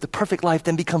he lived, the perfect life,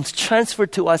 then becomes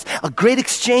transferred to us. A great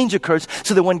exchange occurs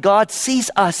so that when God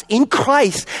sees us in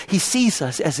Christ, he sees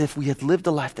us as if we had lived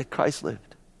the life that Christ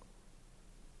lived.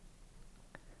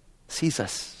 Sees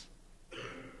us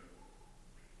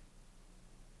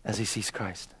as he sees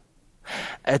Christ.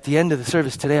 At the end of the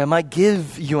service today, I might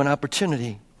give you an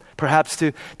opportunity perhaps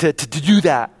to do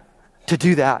that,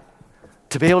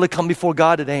 to be able to come before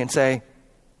God today and say,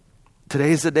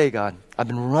 today is the day, God. I've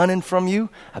been running from you.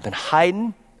 I've been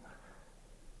hiding.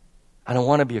 I don't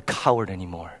want to be a coward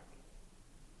anymore.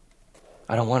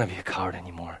 I don't want to be a coward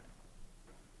anymore.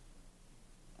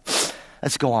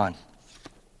 Let's go on.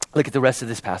 Look at the rest of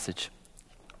this passage.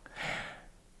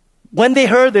 When they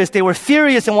heard this, they were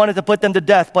furious and wanted to put them to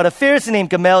death. But a Pharisee named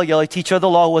Gamaliel, a teacher of the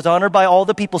law who was honored by all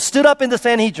the people, stood up in the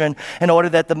Sanhedrin in order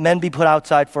that the men be put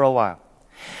outside for a while.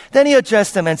 Then he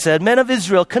addressed them and said, "Men of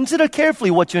Israel, consider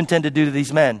carefully what you intend to do to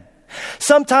these men.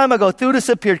 Some time ago, Theudas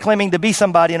appeared claiming to be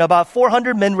somebody, and about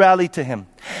 400 men rallied to him.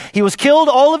 He was killed,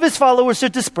 all of his followers are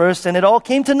dispersed, and it all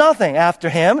came to nothing. After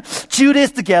him,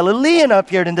 Judas the Galilean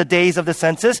appeared in the days of the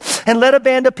census and led a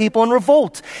band of people in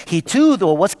revolt. He too,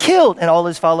 though, was killed, and all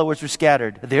his followers were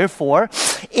scattered. Therefore,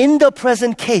 in the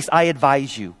present case, I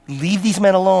advise you, leave these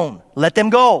men alone. Let them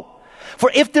go. For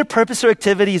if their purpose or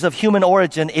activity is of human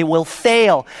origin, it will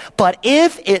fail. But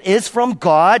if it is from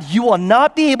God, you will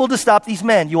not be able to stop these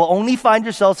men. You will only find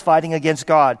yourselves fighting against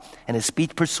God." And his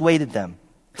speech persuaded them.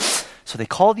 So they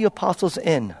called the apostles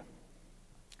in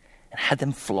and had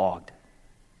them flogged.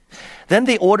 Then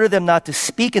they ordered them not to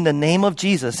speak in the name of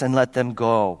Jesus and let them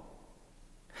go.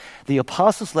 The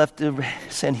apostles left the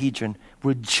Sanhedrin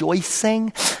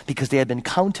rejoicing because they had been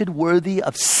counted worthy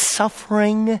of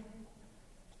suffering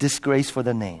disgrace for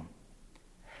the name.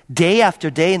 Day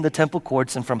after day in the temple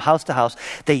courts and from house to house,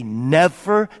 they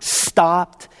never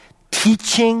stopped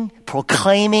teaching,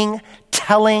 proclaiming,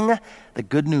 telling the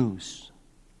good news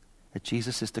that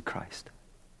Jesus is the Christ.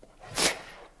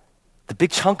 The big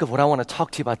chunk of what I want to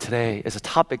talk to you about today is a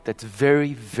topic that's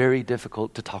very, very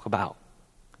difficult to talk about.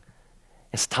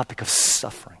 It's the topic of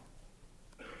suffering.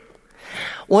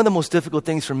 One of the most difficult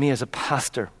things for me as a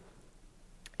pastor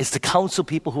is to counsel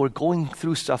people who are going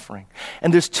through suffering.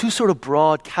 And there's two sort of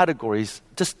broad categories,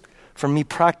 just for me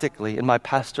practically in my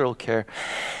pastoral care.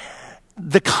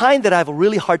 The kind that I have a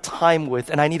really hard time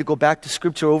with, and I need to go back to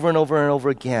Scripture over and over and over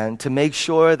again to make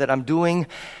sure that I'm doing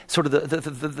sort of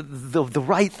the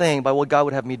right thing by what God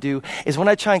would have me do, is when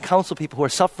I try and counsel people who are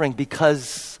suffering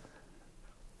because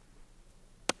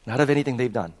not of anything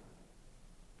they've done.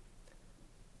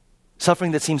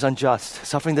 Suffering that seems unjust,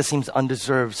 suffering that seems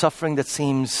undeserved, suffering that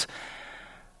seems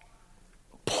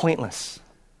pointless.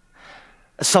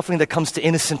 Suffering that comes to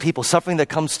innocent people, suffering that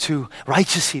comes to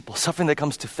righteous people, suffering that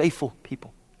comes to faithful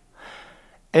people.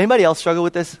 Anybody else struggle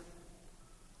with this?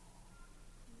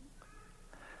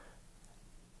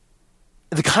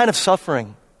 The kind of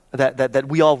suffering that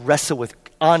we all wrestle with,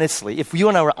 honestly, if you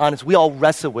and I were honest, we all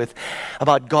wrestle with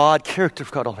about God, character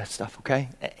of God, all that stuff, okay?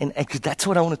 And that's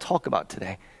what I want to talk about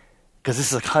today, because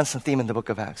this is a constant theme in the book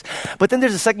of Acts. But then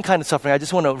there's a second kind of suffering. I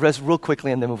just want to rest real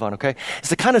quickly and then move on, okay? It's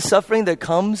the kind of suffering that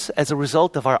comes as a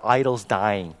result of our idols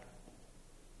dying.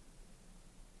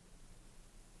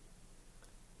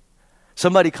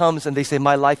 Somebody comes and they say,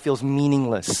 "My life feels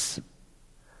meaningless."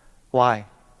 Why?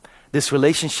 This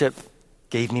relationship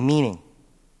gave me meaning.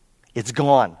 It's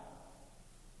gone.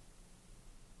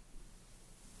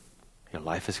 Your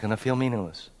life is going to feel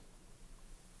meaningless.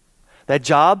 That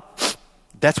job,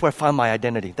 that's where I found my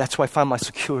identity. That's where I found my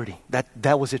security.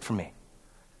 That was it for me.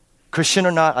 Christian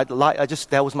or not,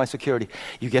 that was my security.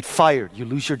 You get fired, you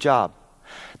lose your job.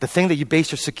 The thing that you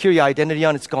base your security, your identity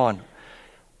on, it's gone.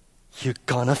 You're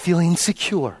gonna feel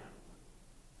insecure.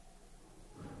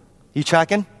 You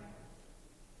tracking?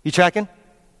 You tracking?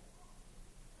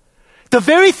 The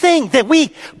very thing that we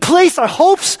place our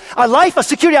hopes, our life, our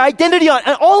security, our identity on,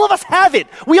 and all of us have it.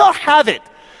 We all have it.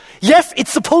 Yes,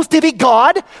 it's supposed to be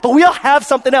God, but we all have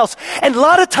something else. And a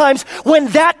lot of times when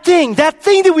that thing that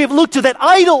we have looked to, that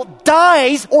idol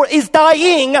dies or is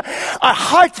dying, our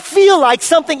hearts feel like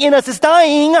something in us is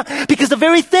dying because the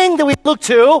very thing that we look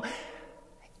to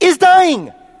is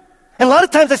dying. And a lot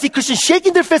of times I see Christians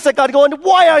shaking their fists at God going,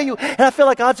 "Why are you?" And I feel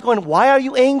like God's going, "Why are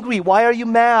you angry? Why are you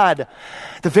mad?"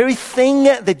 The very thing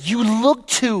that you look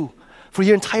to for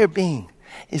your entire being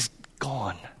is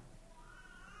gone.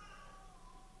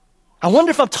 I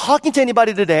wonder if I'm talking to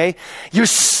anybody today, you're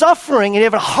suffering and you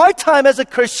have a hard time as a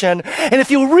Christian, and if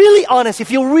you're really honest,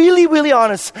 if you're really, really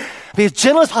honest, be as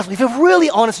gentle as possible, if you're really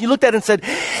honest, you looked at it and said,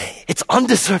 it's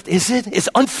undeserved, is it? It's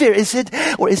unfair, is it?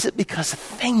 Or is it because the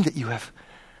thing that you have,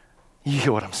 you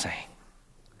hear what I'm saying?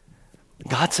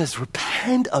 God says,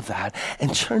 repent of that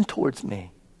and turn towards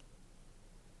me.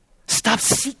 Stop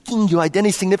seeking your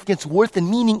identity, significance, worth, and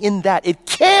meaning in that. It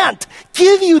can't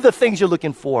give you the things you're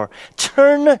looking for.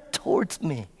 Turn towards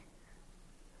me.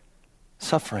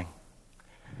 Suffering.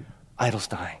 Idols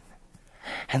dying.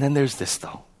 And then there's this,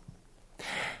 though.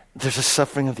 There's a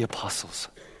suffering of the apostles.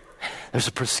 There's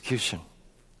a persecution.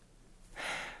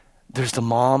 There's the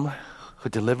mom who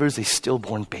delivers a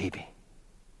stillborn baby.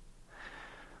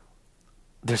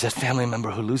 There's that family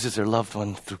member who loses their loved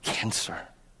one through cancer.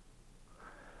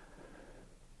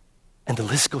 And the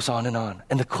list goes on and on.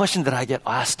 And the question that I get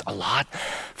asked a lot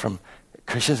from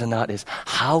Christians and not is,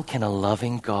 how can a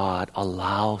loving God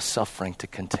allow suffering to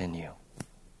continue?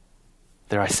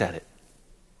 There, I said it.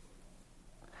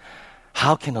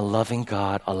 How can a loving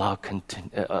God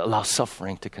allow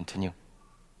suffering to continue?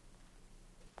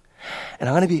 And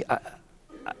I'm going to be...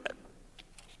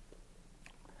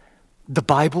 the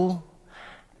Bible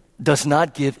does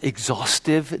not give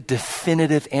exhaustive,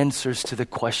 definitive answers to the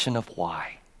question of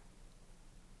why.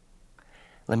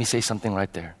 Let me say something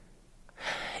right there.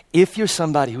 If you're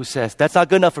somebody who says, that's not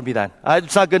good enough for me then.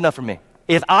 It's not good enough for me.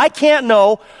 If I can't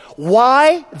know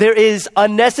why there is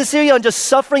unnecessary, unjust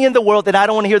suffering in the world, then I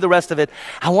don't want to hear the rest of it.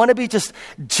 I want to be just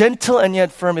gentle and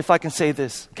yet firm, if I can say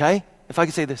this, okay? If I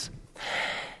can say this.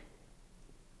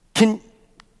 Can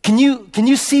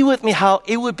you see with me how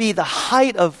it would be the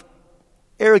height of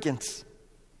arrogance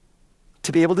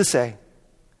to be able to say,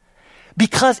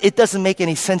 because it doesn't make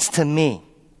any sense to me,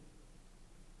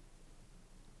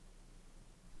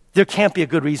 there can't be a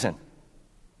good reason.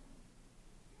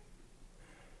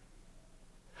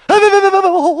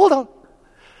 Hold on.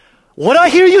 What I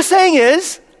hear you saying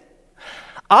is,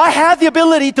 I have the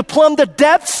ability to plumb the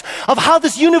depths of how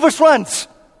this universe runs.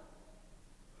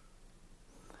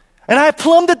 And I have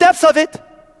plumbed the depths of it,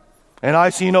 and I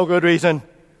see no good reason.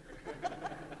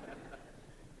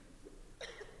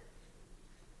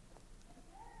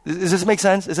 Does this make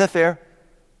sense? Is that fair?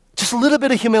 Just a little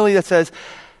bit of humility that says,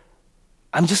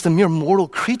 I'm just a mere mortal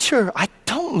creature. I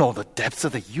don't know the depths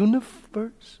of the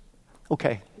universe.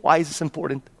 Okay, why is this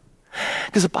important?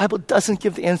 Because the Bible doesn't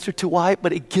give the answer to why,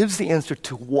 but it gives the answer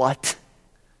to what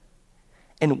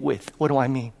and with. What do I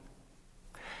mean?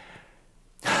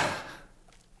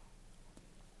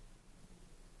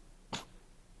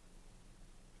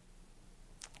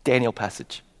 Daniel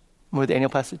passage. Remember the Daniel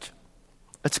passage?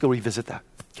 Let's go revisit that,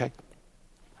 okay?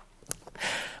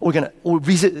 We'll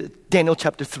revisit Daniel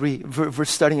chapter 3,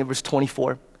 starting at verse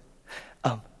 24.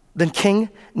 Then King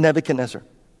Nebuchadnezzar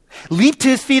leaped to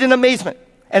his feet in amazement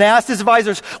and asked his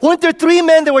advisors, weren't there 3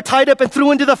 men that were tied up and threw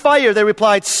into the fire? They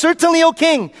replied, certainly, O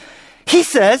king. He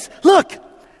says, look,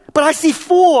 but I see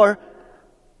 4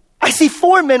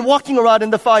 men walking around in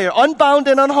the fire, unbound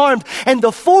and unharmed, and the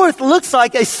 4th looks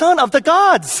like a son of the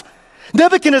gods.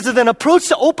 Nebuchadnezzar then approached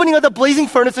the opening of the blazing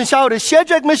furnace and shouted,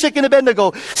 Shadrach, Meshach, and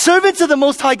Abednego, servants of the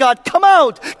Most High God, come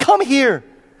out, come here.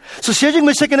 So Shadrach,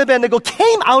 Meshach, and Abednego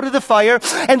came out of the fire,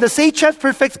 and the satraps,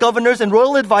 prefects, governors, and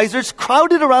royal advisors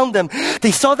crowded around them.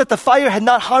 They saw that the fire had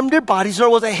not harmed their bodies, nor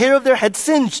was a hair of their head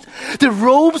singed. Their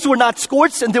robes were not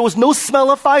scorched, and there was no smell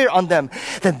of fire on them.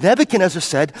 Then Nebuchadnezzar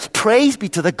said, praise be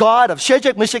to the God of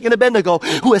Shadrach, Meshach, and Abednego,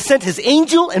 who has sent his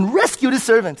angel and rescued his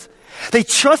servants. They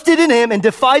trusted in him and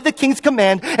defied the king's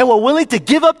command and were willing to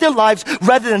give up their lives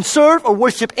rather than serve or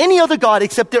worship any other god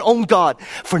except their own God.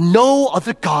 For no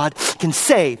other God can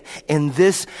save in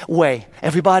this way.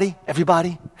 Everybody,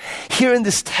 here in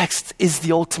this text is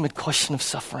the ultimate question of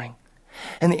suffering.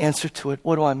 And the answer to it,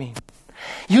 what do I mean?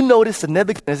 You notice that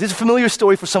Nebuchadnezzar, this is a familiar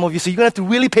story for some of you, so you're going to have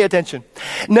to really pay attention.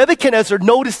 Nebuchadnezzar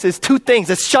notices 2 things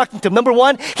that's shocking to him. Number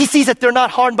 1, he sees that they're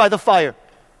not harmed by the fire.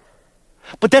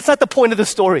 But that's not the point of the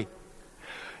story.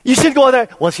 You should go there.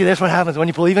 Well, see, that's what happens when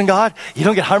you believe in God. You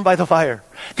don't get harmed by the fire.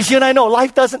 Because you and I know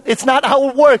life it's not how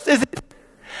it works, is it?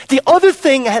 The other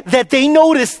thing that he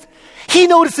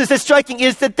notices that's striking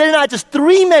is that they're not just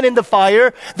 3 men in the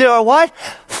fire. There are what?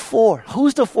 4.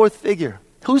 Who's the 4th figure?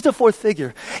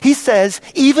 He says,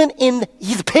 he's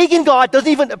a pagan God,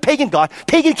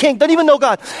 pagan king, doesn't even know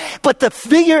God. But the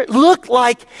figure looked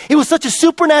like it was such a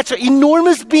supernatural,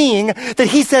 enormous being that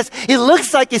he says, it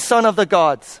looks like a son of the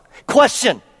gods.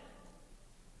 Question.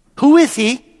 Who is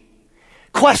he?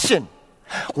 Question.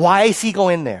 Why is he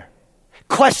going there?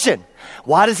 Question.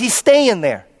 Why does he stay in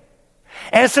there?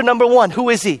 Answer number 1, who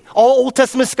is he? All Old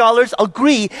Testament scholars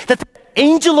agree that the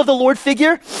angel of the Lord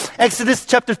figure, Exodus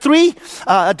chapter 3,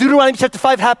 Deuteronomy chapter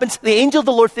 5 happens. The angel of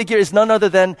the Lord figure is none other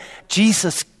than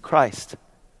Jesus Christ,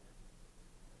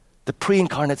 the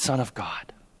pre-incarnate Son of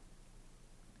God.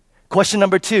 Question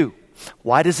number 2,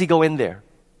 why does he go in there?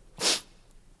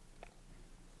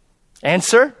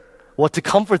 Answer, well, to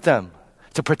comfort them,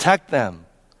 to protect them,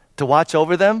 to watch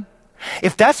over them.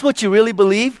 If that's what you really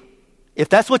believe,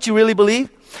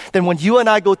 then when you and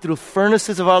I go through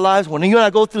furnaces of our lives, when you and I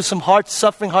go through some hard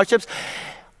suffering, hardships,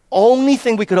 only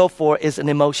thing we could hope for is an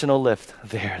emotional lift.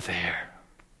 There.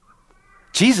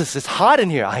 Jesus, it's hot in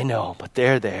here. I know, but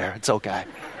there. It's okay.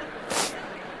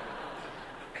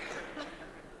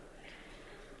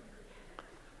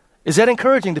 Is that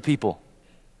encouraging to people?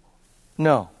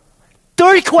 No.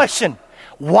 Third question,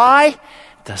 why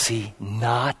does he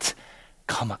not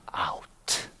come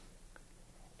out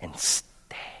and stay?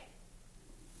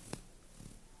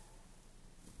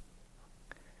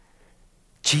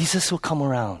 Jesus will come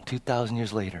around 2,000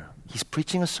 years later. He's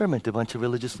preaching a sermon to a bunch of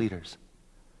religious leaders.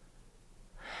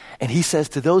 And he says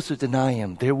to those who deny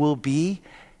him, there will be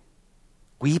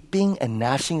weeping and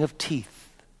gnashing of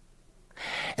teeth.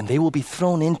 And they will be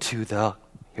thrown into the,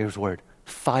 here's the word,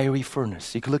 fiery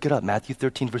furnace. You can look it up, Matthew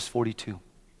 13, verse 42.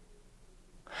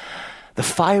 The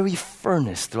fiery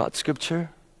furnace throughout Scripture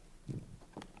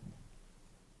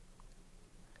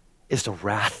is the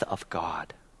wrath of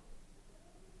God.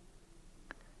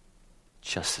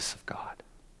 Justice of God.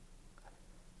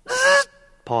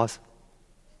 Pause.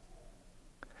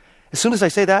 As soon as I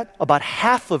say that, about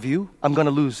half of you I'm going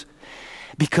to lose.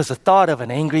 Because the thought of an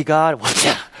angry God, well,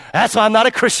 yeah, that's why I'm not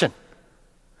a Christian.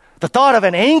 The thought of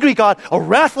an angry God, a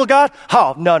wrathful God,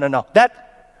 oh, no.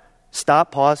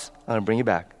 Stop, pause, I'm going to bring you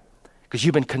back. Because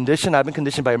I've been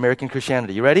conditioned by American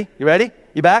Christianity. You ready?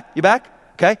 You back?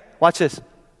 Okay, watch this.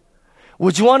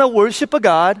 Would you want to worship a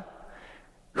God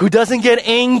who doesn't get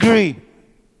angry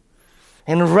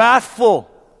and wrathful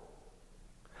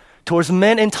towards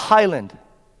men in Thailand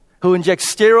who inject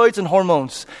steroids and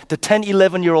hormones to 10,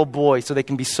 11-year-old boys so they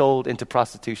can be sold into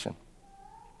prostitution?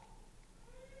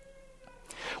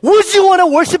 Would you want to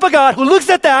worship a God who looks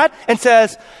at that and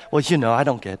says, well, I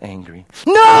don't get angry?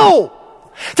 No!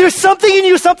 There's something in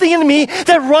you, something in me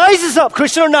that rises up,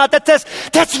 Christian or not, that says,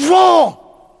 that's wrong.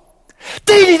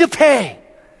 They need to pay.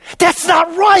 That's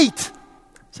not right.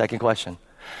 Second question.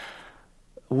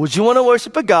 Would you want to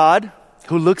worship a God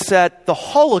who looks at the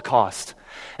Holocaust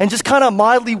and just kind of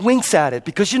mildly winks at it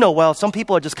because, some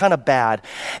people are just kind of bad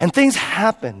and things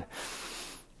happen?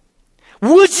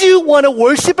 Would you want to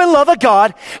worship and love a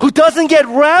God who doesn't get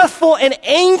wrathful and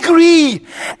angry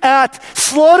at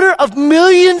slaughter of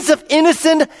millions of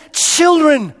innocent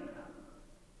children?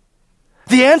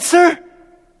 The answer?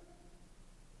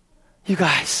 You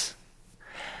guys,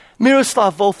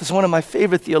 Miroslav Volf is one of my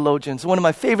favorite theologians.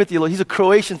 He's a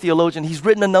Croatian theologian. He's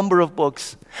written a number of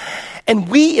books. And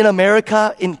we in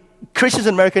America, Christians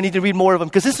in America, need to read more of him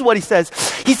because this is what he says.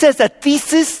 He says that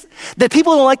thesis that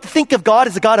people don't like to think of God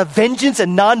as a God of vengeance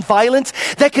and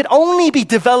nonviolence that could only be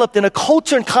developed in a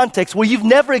culture and context where you've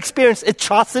never experienced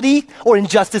atrocity or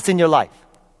injustice in your life.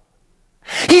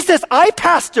 He says, I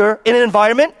pastor in an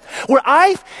environment where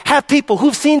I have people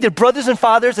who've seen their brothers and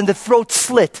fathers and their throats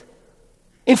slit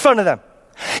in front of them.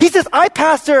 He says, I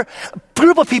pastor a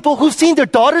group of people who've seen their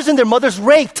daughters and their mothers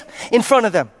raped in front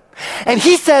of them. And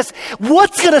he says,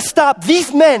 what's going to stop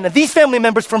these men, these family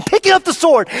members from picking up the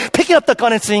sword, picking up the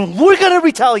gun and saying, we're going to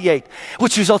retaliate,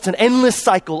 which results in an endless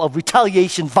cycle of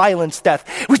retaliation, violence, death.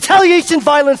 Retaliation,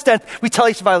 violence, death.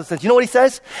 Retaliation, violence, death. You know what he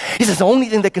says? He says the only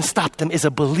thing that can stop them is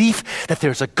a belief that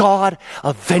there's a God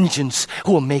of vengeance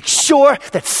who will make sure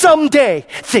that someday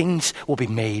things will be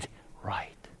made right.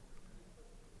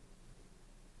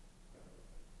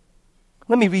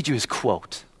 Let me read you his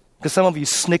quote, because some of you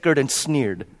snickered and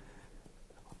sneered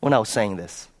when I was saying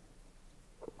this.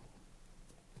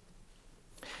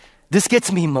 This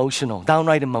gets me emotional,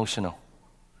 downright emotional.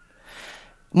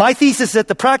 My thesis is that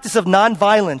the practice of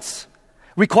nonviolence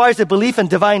requires a belief in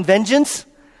divine vengeance.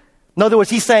 In other words,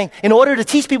 he's saying, in order to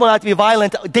teach people not to be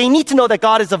violent, they need to know that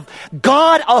God is a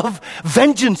God of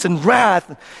vengeance and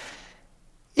wrath.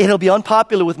 It'll be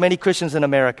unpopular with many Christians in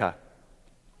America.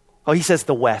 Oh, he says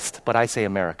the West, but I say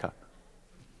America.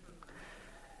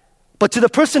 But to the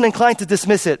person inclined to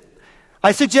dismiss it,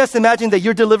 I suggest imagining that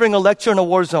you're delivering a lecture in a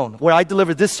war zone, where I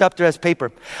deliver this chapter as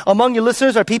paper. Among your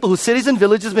listeners are people whose cities and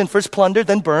villages have been first plundered,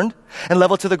 then burned, and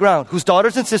leveled to the ground, whose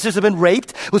daughters and sisters have been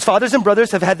raped, whose fathers and brothers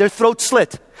have had their throats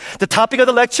slit. The topic of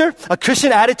the lecture, a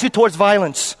Christian attitude towards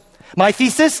violence. My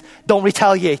thesis, don't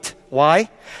retaliate. Why?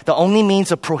 The only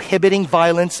means of prohibiting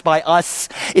violence by us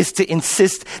is to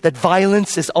insist that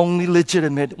violence is only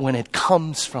legitimate when it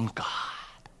comes from God.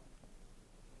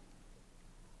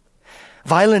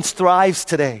 Violence thrives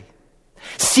today,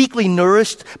 secretly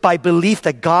nourished by belief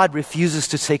that God refuses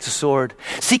to take the sword,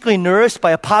 secretly nourished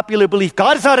by a popular belief.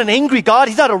 God is not an angry God.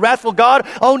 He's not a wrathful God.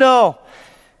 Oh no.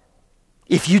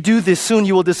 If you do this, soon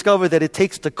you will discover that it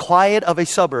takes the quiet of a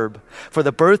suburb for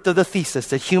the birth of the thesis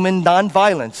that human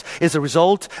nonviolence is a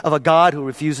result of a God who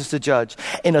refuses to judge.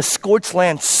 In a scorched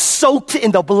land soaked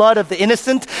in the blood of the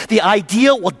innocent, the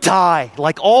ideal will die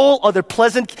like all other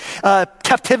pleasant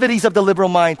captivities of the liberal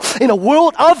mind. In a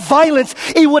world of violence,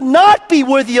 it would not be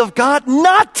worthy of God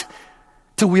not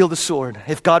to wield the sword.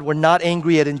 If God were not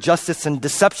angry at injustice and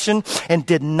deception and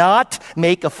did not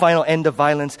make a final end of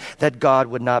violence, that God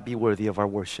would not be worthy of our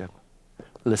worship.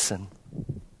 Listen,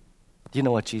 do you know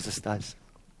what Jesus does?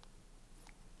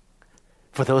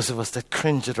 For those of us that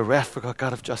cringe at the wrath of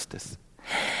God of justice,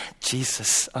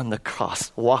 Jesus on the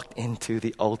cross walked into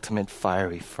the ultimate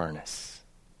fiery furnace.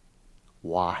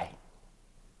 Why?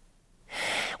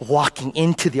 Walking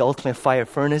into the ultimate fire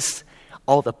furnace,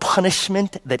 all the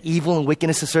punishment that evil and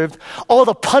wickedness deserved, all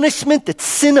the punishment that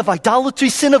sin of idolatry,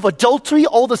 sin of adultery,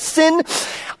 all the sin,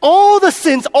 all the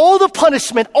sins, all the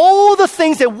punishment, all the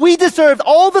things that we deserved,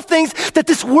 all the things that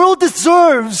this world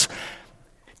deserves.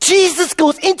 Jesus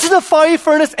goes into the fiery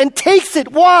furnace and takes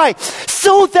it. Why?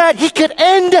 So that he could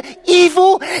end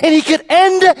evil and he could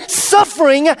end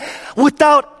suffering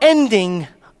without ending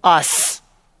us.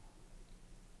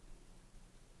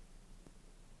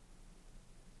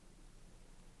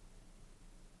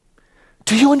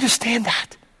 Do you understand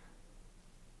that?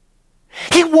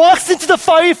 He walks into the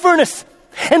fiery furnace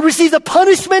and receives a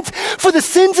punishment for the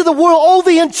sins of the world, all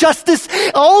the injustice,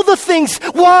 all the things.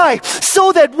 Why?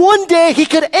 So that one day he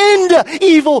could end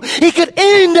evil. He could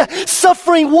end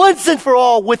suffering once and for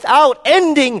all without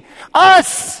ending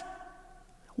us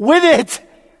with it.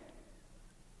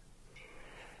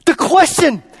 The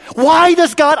question, why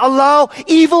does God allow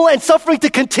evil and suffering to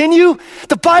continue?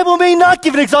 The Bible may not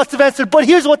give an exhaustive answer, but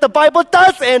here's what the Bible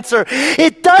does answer.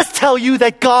 It does tell you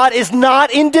that God is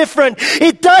not indifferent.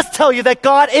 It does tell you that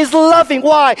God is loving.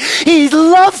 Why? He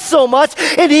loves so much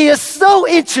and he is so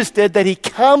interested that he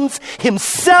comes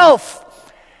himself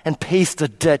and pays the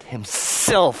debt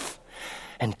himself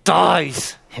and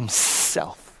dies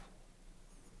himself.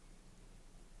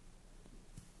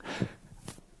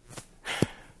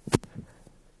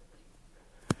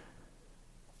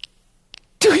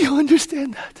 Do you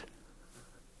understand that?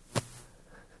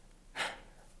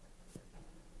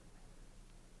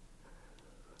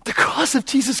 The cross of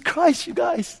Jesus Christ, you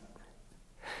guys.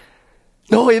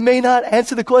 No, it may not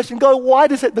answer the question, God, why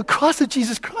does it? The cross of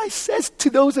Jesus Christ says to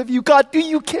those of you, God, do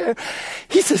you care?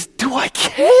 He says, do I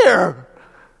care?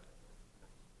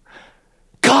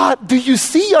 God, do you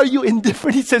see? Are you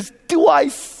indifferent? He says, do I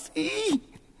see?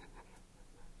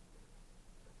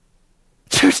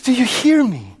 Church, do you hear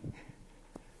me?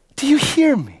 Do you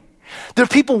hear me? There are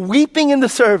people weeping in the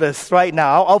service right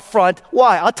now up front.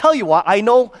 Why? I'll tell you why. I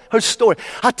know her story.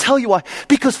 I'll tell you why.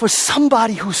 Because for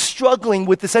somebody who's struggling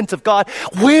with the sense of God,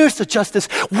 where's the justice?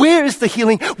 Where is the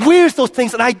healing? Where's those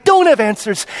things? And I don't have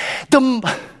answers.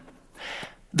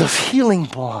 The healing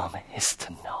balm is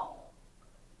to know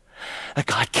that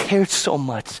God cared so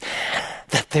much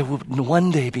that there would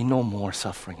one day be no more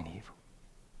suffering and evil.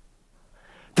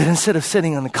 That instead of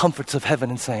sitting on the comforts of heaven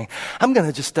and saying, I'm going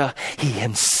to just, he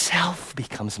himself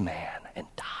becomes man and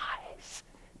dies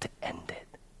to end it.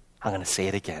 I'm going to say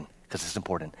it again because it's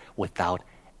important. Without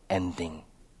ending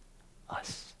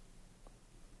us.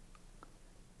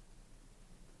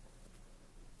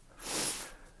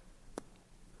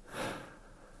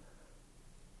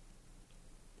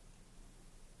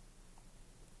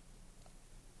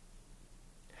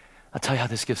 I'll tell you how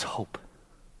this gives hope.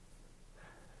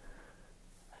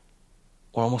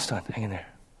 We're almost done. Hang in there.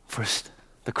 First,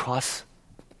 the cross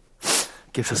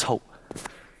gives us hope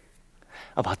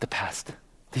about the past.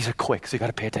 These are quick, so you got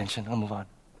to pay attention. I'll move on.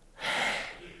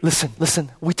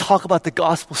 Listen. We talk about the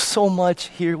gospel so much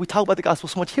here. We talk about the gospel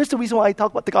so much. Here's the reason why I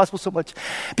talk about the gospel so much.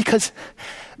 Because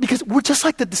we're just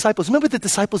like the disciples. Remember the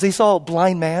disciples, they saw a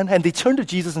blind man and they turned to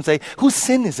Jesus and say, whose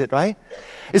sin is it, right?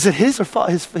 Is it his or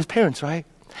his parents, right?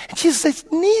 And Jesus says,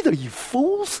 neither, you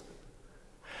fools.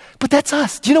 But that's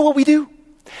us. Do you know what we do?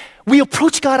 We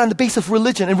approach God on the basis of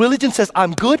religion. And religion says,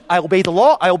 I'm good, I obey the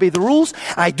law, I obey the rules,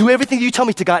 I do everything you tell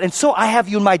me to, God. And so I have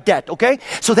you in my debt, okay?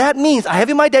 So that means I have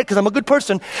you in my debt because I'm a good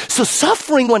person. So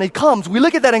suffering, when it comes, we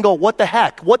look at that and go, what the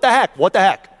heck? What the heck? What the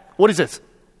heck? What is this?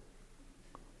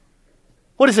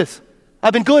 What is this?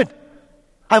 I've been good.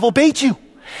 I've obeyed you.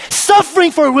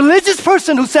 Suffering for a religious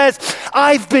person who says,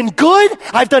 I've been good,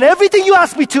 I've done everything you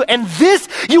asked me to, and this,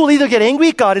 you will either get angry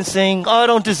at God and saying, I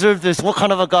don't deserve this, what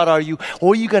kind of a God are you?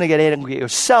 Or you're going to get angry at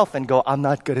yourself and go, I'm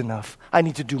not good enough, I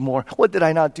need to do more. What did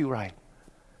I not do right?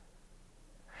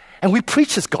 And we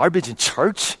preach this garbage in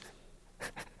church.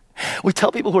 We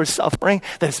tell people who are suffering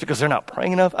that it's because they're not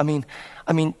praying enough. I mean,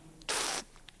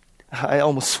 I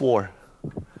almost swore.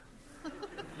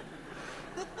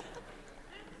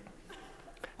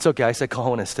 It's okay, I said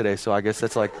cojones today, so I guess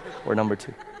that's like, we're number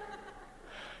 2.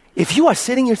 If you are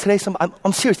sitting here today,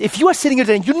 I'm serious. If you are sitting here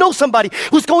today and you know somebody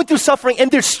who's going through suffering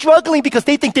and they're struggling because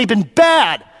they think they've been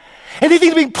bad and they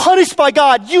think they're being punished by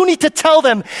God, you need to tell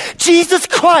them, Jesus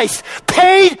Christ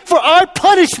paid for our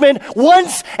punishment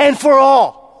once and for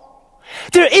all.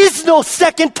 There is no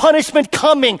second punishment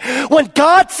coming. When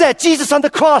God said, Jesus on the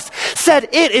cross said,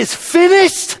 it is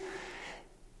finished,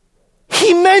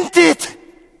 He meant it.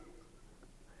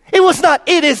 It was not,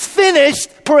 it is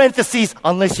finished, parentheses,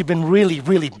 unless you've been really,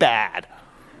 really bad.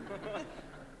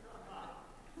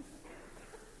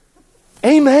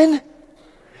 Amen?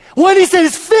 When He said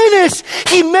it's finished,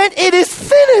 He meant it is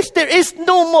finished. There is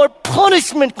no more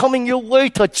punishment coming your way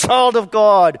to a child of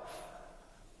God.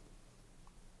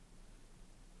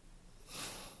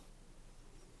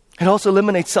 It also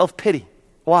eliminates self-pity.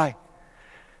 Why?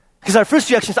 Because our first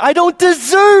reaction is, I don't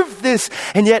deserve this.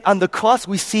 And yet on the cross,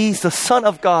 we see the Son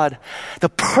of God, the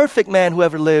perfect man who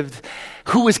ever lived,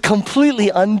 who is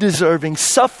completely undeserving,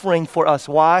 suffering for us.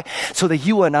 Why? So that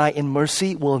you and I, in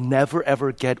mercy, will never,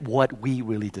 ever get what we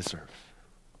really deserve.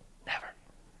 Never.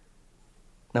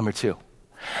 Number 2,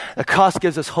 the cross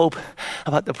gives us hope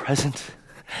about the present.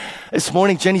 This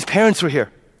morning, Jenny's parents were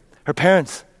here. Her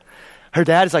parents. Her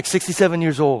dad is like 67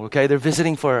 years old, okay? They're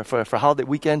visiting for holiday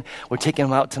weekend. We're taking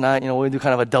them out tonight. We'll do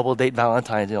kind of a double date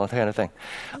Valentine's, kind of thing.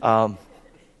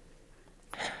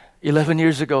 11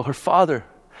 years ago, her father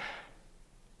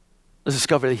was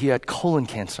discovered that he had colon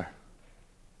cancer.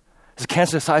 It's a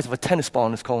cancer the size of a tennis ball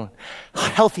in his colon.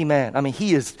 Healthy man. I mean,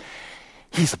 he's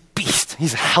a beast.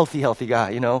 He's a healthy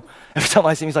guy, Every time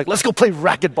I see him, he's like, let's go play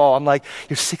racquetball. I'm like,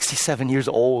 you're 67 years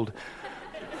old.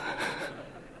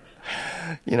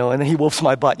 And then he whoops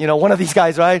my butt. One of these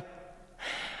guys, right?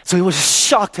 So he was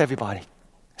shocked to everybody.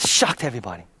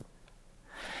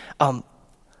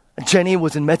 Jenny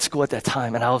was in med school at that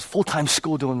time, and I was full-time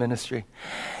school doing ministry.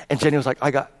 And Jenny was like,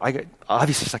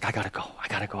 obviously she's like, I gotta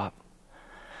go up.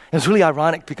 It was really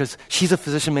ironic because she's a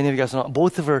physician, many of you guys know.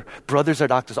 Both of her brothers are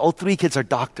doctors. All 3 kids are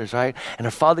doctors, right? And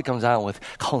her father comes out with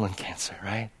colon cancer,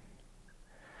 right?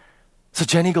 So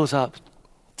Jenny goes up.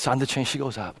 It's on the train, she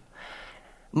goes up.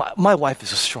 My wife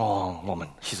is a strong woman.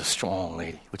 She's a strong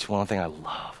lady, which is one thing I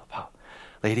love about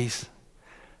ladies.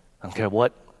 I don't care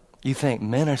what you think.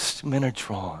 Men are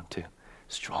drawn to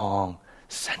strong,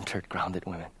 centered, grounded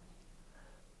women.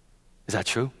 Is that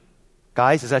true?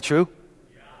 Guys, is that true?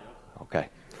 Yeah. Okay.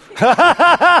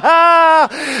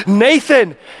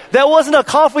 Nathan, that wasn't a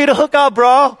call for you to hook up,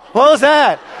 bro. What was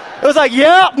that? It was like,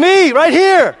 yeah, me, right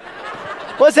here.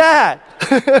 What's that?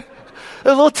 A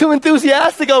little too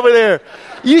enthusiastic over there.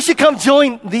 You should come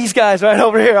join these guys right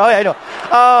over here. Oh, yeah, I know.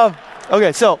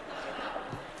 Okay, so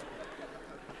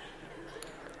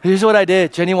here's what I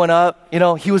did. Jenny went up.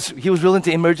 He was real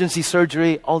into emergency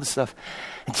surgery, all this stuff.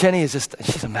 And Jenny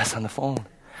she's a mess on the phone.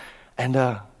 And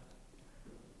I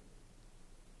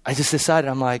just decided,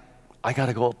 I'm like, I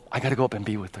gotta go up and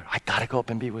be with her.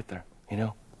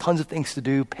 Tons of things to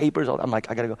do, papers, all that. I'm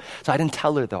like, I gotta go. So I didn't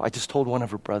tell her though. I just told one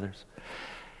of her brothers.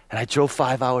 And I drove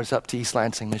 5 hours up to East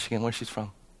Lansing, Michigan, where she's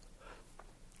from.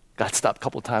 Got stopped a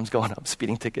couple times going up,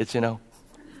 speeding tickets, One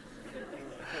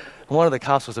of the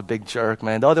cops was a big jerk,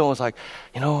 man. The other one was like,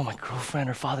 my girlfriend,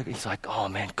 her father, he's like, oh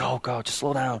man, go, just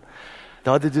slow down.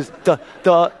 The other dude,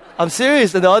 I'm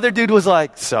serious. And the other dude was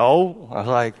like, so? I was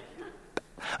like,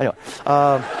 anyway.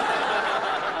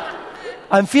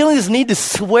 I'm feeling this need to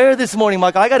swear this morning,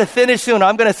 Michael. I got to finish soon.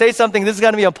 I'm going to say something. This is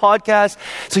going to be a podcast.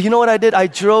 So you know what I did? I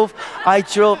drove to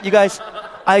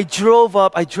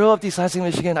East Lansing,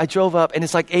 Michigan. I drove up, and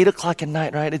it's like 8 o'clock at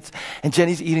night, right? And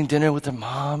Jenny's eating dinner with her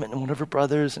mom and one of her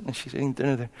brothers, and she's eating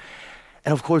dinner there.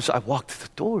 And of course, I walked through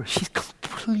the door. She's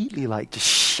completely just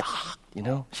shocked,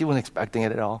 She wasn't expecting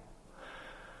it at all.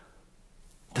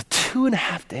 The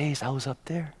 2.5 days I was up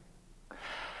there,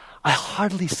 I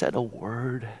hardly said a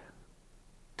word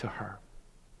to her.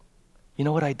 You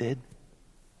know what I did?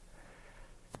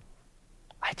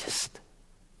 I just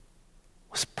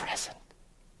was present.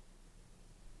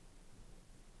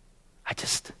 I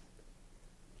just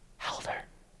held her.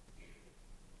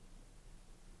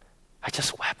 I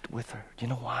just wept with her. Do you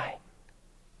know why?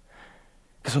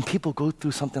 Because when people go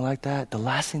through something like that, the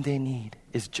last thing they need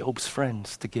is Job's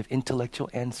friends to give intellectual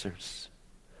answers.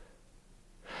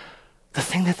 The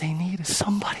thing that they need is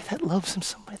somebody that loves them,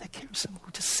 somebody that cares them,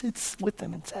 who just sits with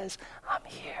them and says, I'm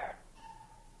here.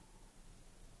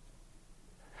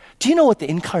 Do you know what the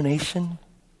incarnation,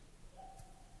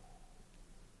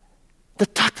 the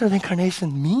doctrine of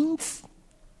incarnation means?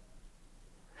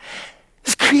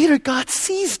 This creator God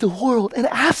sees the world in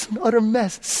absolute utter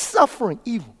mess, suffering,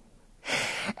 evil.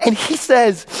 And he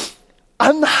says,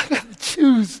 I'm not going to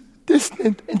choose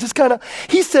distant and just kind of,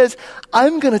 he says,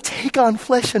 I'm going to take on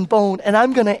flesh and bone and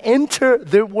I'm going to enter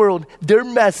their world, their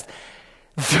mess,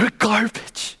 their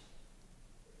garbage.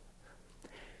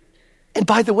 And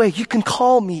by the way, you can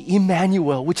call me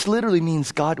Emmanuel, which literally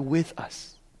means God with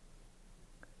us.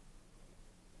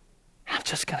 I'm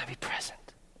just going to be present.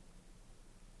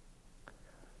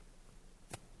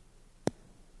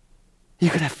 You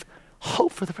could have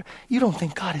hope for you don't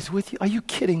think God is with you? Are you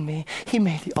kidding me? He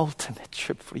made the ultimate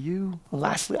trip for you. And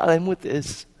lastly, I'll end with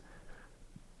this.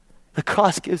 The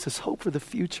cross gives us hope for the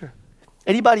future.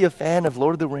 Anybody a fan of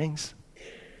Lord of the Rings?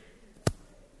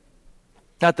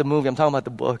 Not the movie, I'm talking about the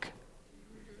book.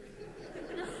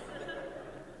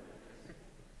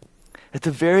 At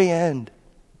the very end,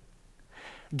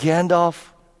 Gandalf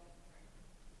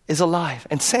is alive.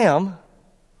 And Sam,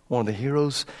 one of the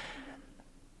heroes,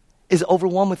 is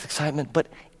overwhelmed with excitement. But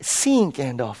seeing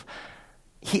Gandalf,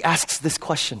 he asks this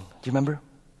question. Do you remember?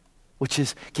 Which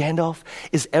is, Gandalf,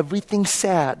 is everything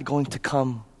sad going to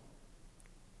come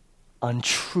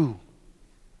untrue?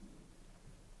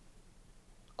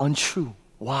 Untrue.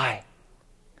 Why?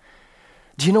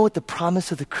 Do you know what the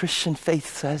promise of the Christian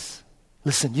faith says?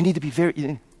 Listen, you need to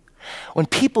be when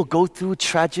people go through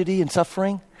tragedy and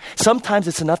suffering, sometimes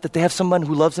it's enough that they have someone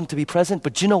who loves them to be present.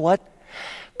 But do you know what?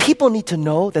 People need to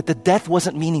know that the death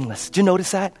wasn't meaningless. Do you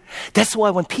notice that? That's why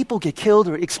when people get killed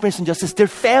or experience injustice, their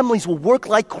families will work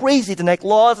like crazy to enact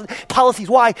laws and policies.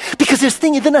 Why? Because there's a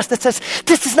thing within us that says,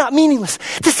 this is not meaningless.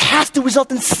 This has to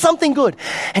result in something good.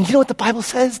 And you know what the Bible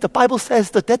says? The Bible says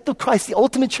the death of Christ, the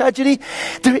ultimate tragedy,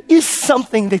 there is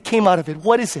something that came out of it.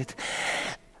 What is it?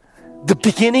 The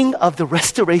beginning of the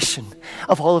restoration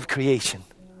of all of creation.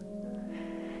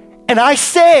 And I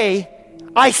say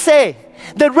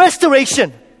that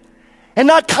restoration and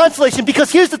not consolation,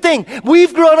 because here's the thing.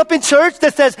 We've grown up in church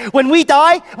that says when we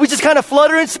die, we just kind of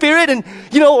flutter in spirit and,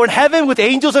 we're in heaven with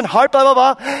angels and heart, blah,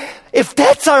 blah, blah. If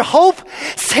that's our hope,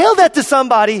 tell that to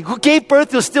somebody who gave birth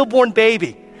to a stillborn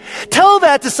baby. Tell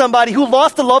that to somebody who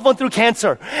lost a loved one through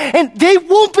cancer. And they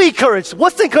won't be encouraged.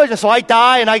 What's the encouragement? So I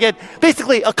die and I get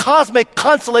basically a cosmic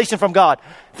consolation from God.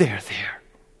 There.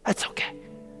 That's okay.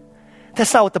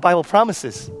 That's not what the Bible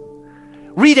promises.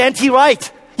 Read N.T.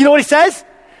 Wright. You know what he says?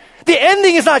 The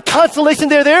ending is not consolation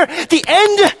there. The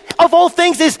end of all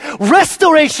things is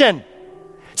restoration.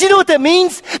 Do you know what that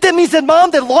means? That means that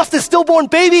mom that lost a stillborn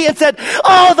baby and said,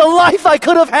 oh, the life I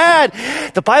could have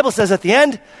had. The Bible says at the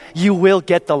end, you will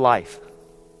get the life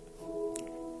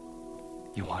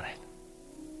you wanted.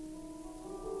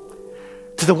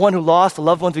 To the one who lost a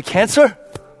loved one through cancer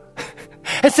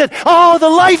and said, oh, the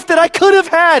life that I could have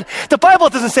had. The Bible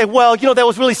doesn't say, well, that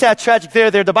was really sad, tragic there.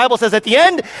 The Bible says at the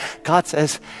end, God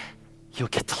says, you'll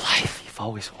get the life you've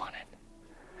always wanted.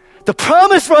 The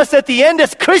promise for us at the end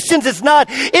as Christians is not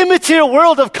immaterial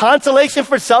world of consolation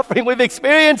for suffering we've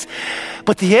experienced,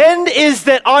 but the end is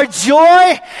that our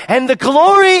joy and the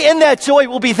glory in that joy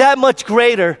will be that much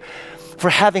greater for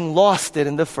having lost it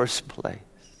in the first place.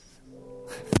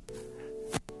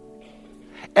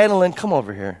 Annalyn, come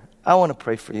over here. I want to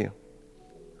pray for you.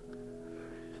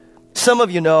 Some of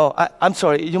you know, I'm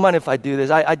sorry, you mind if I do this?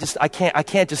 I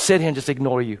can't just sit here and just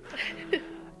ignore you.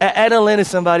 Annalyn is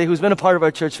somebody who's been a part of our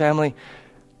church family.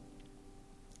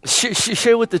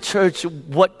 Share with the church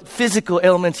what physical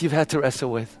ailments you've had to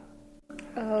wrestle with.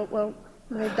 Well,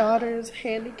 my daughter's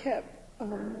handicapped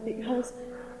because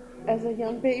as a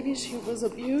young baby she was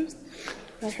abused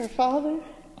by her father,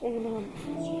 and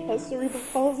she has cerebral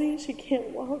palsy. She can't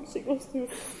walk. She goes through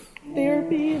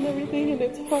therapy and everything, and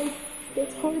it's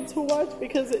hard to watch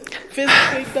because it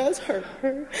physically does hurt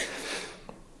her.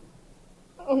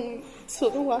 So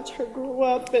to watch her grow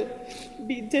up and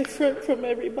be different from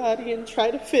everybody and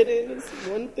try to fit in is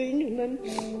one thing. And then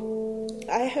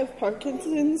I have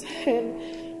Parkinson's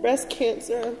and breast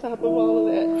cancer on top of all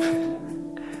of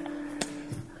that.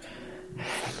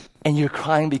 And you're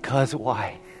crying because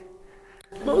why?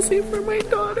 Mostly for my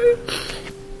daughter.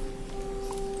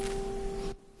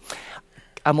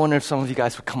 I'm wondering if some of you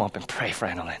guys would come up and pray for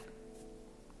Annalyn.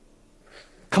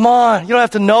 Come on, you don't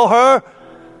have to know her.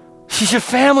 She's your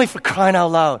family, for crying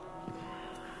out loud.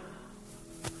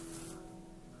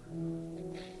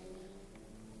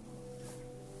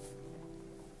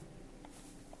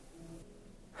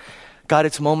 God,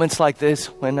 it's moments like this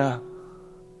when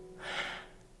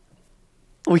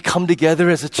we come together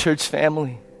as a church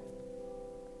family.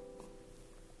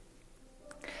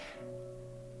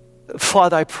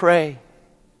 Father, I pray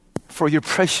for your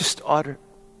precious daughter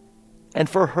and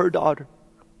for her daughter.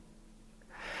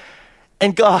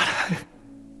 And God,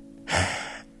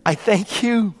 I thank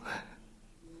you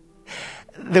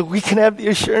that we can have the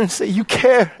assurance that you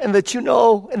care and that you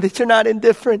know and that you're not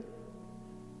indifferent.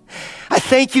 I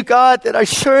thank you, God, that our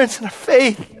assurance and our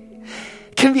faith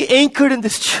can be anchored in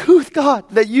this truth, God,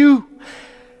 that you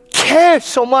care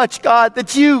so much, God,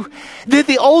 that you did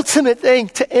the ultimate thing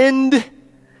to end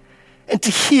and to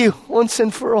heal once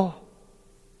and for all.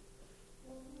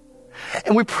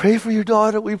 And we pray for your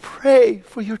daughter. We pray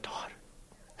for your daughter.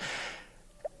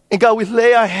 And God, we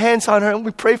lay our hands on her and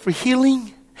we pray for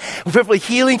healing. We pray for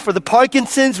healing for the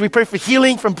Parkinson's. We pray for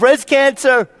healing from breast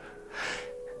cancer.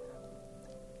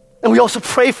 And we also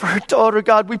pray for her daughter,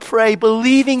 God. We pray,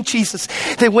 believing, Jesus,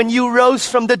 that when you rose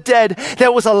from the dead,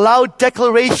 there was a loud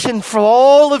declaration for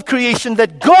all of creation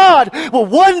that God will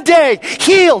one day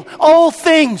heal all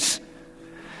things.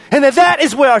 And that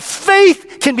is where our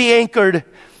faith can be anchored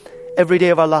every day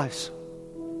of our lives.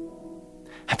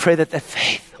 I pray that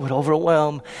faith would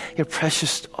overwhelm your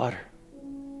precious daughter,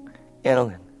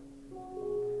 Annalyn.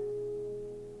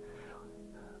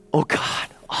 Oh God,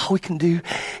 all we can do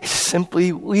is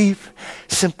simply weep,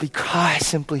 simply cry,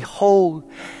 simply hold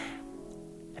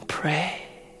and pray.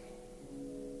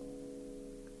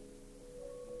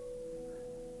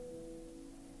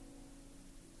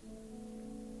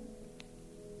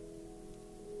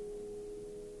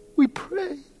 We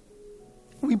pray.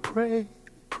 We pray.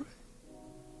 Pray.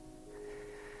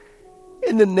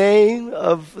 In the name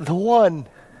of the one.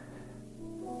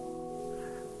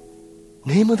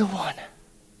 Name of the one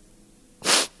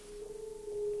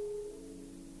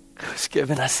who's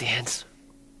given us the answer.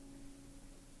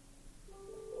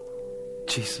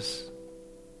 Jesus.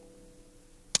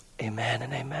 Amen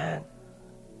and amen.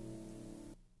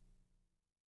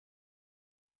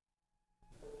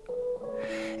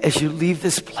 As you leave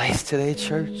this place today,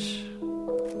 church,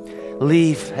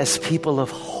 leave as people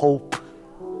of hope.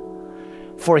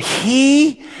 For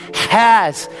he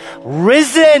has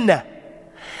risen.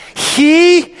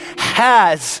 He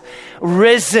has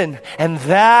risen. And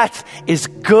that is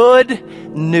good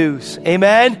news.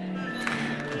 Amen.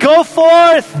 Go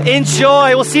forth.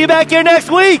 Enjoy. We'll see you back here next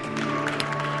week.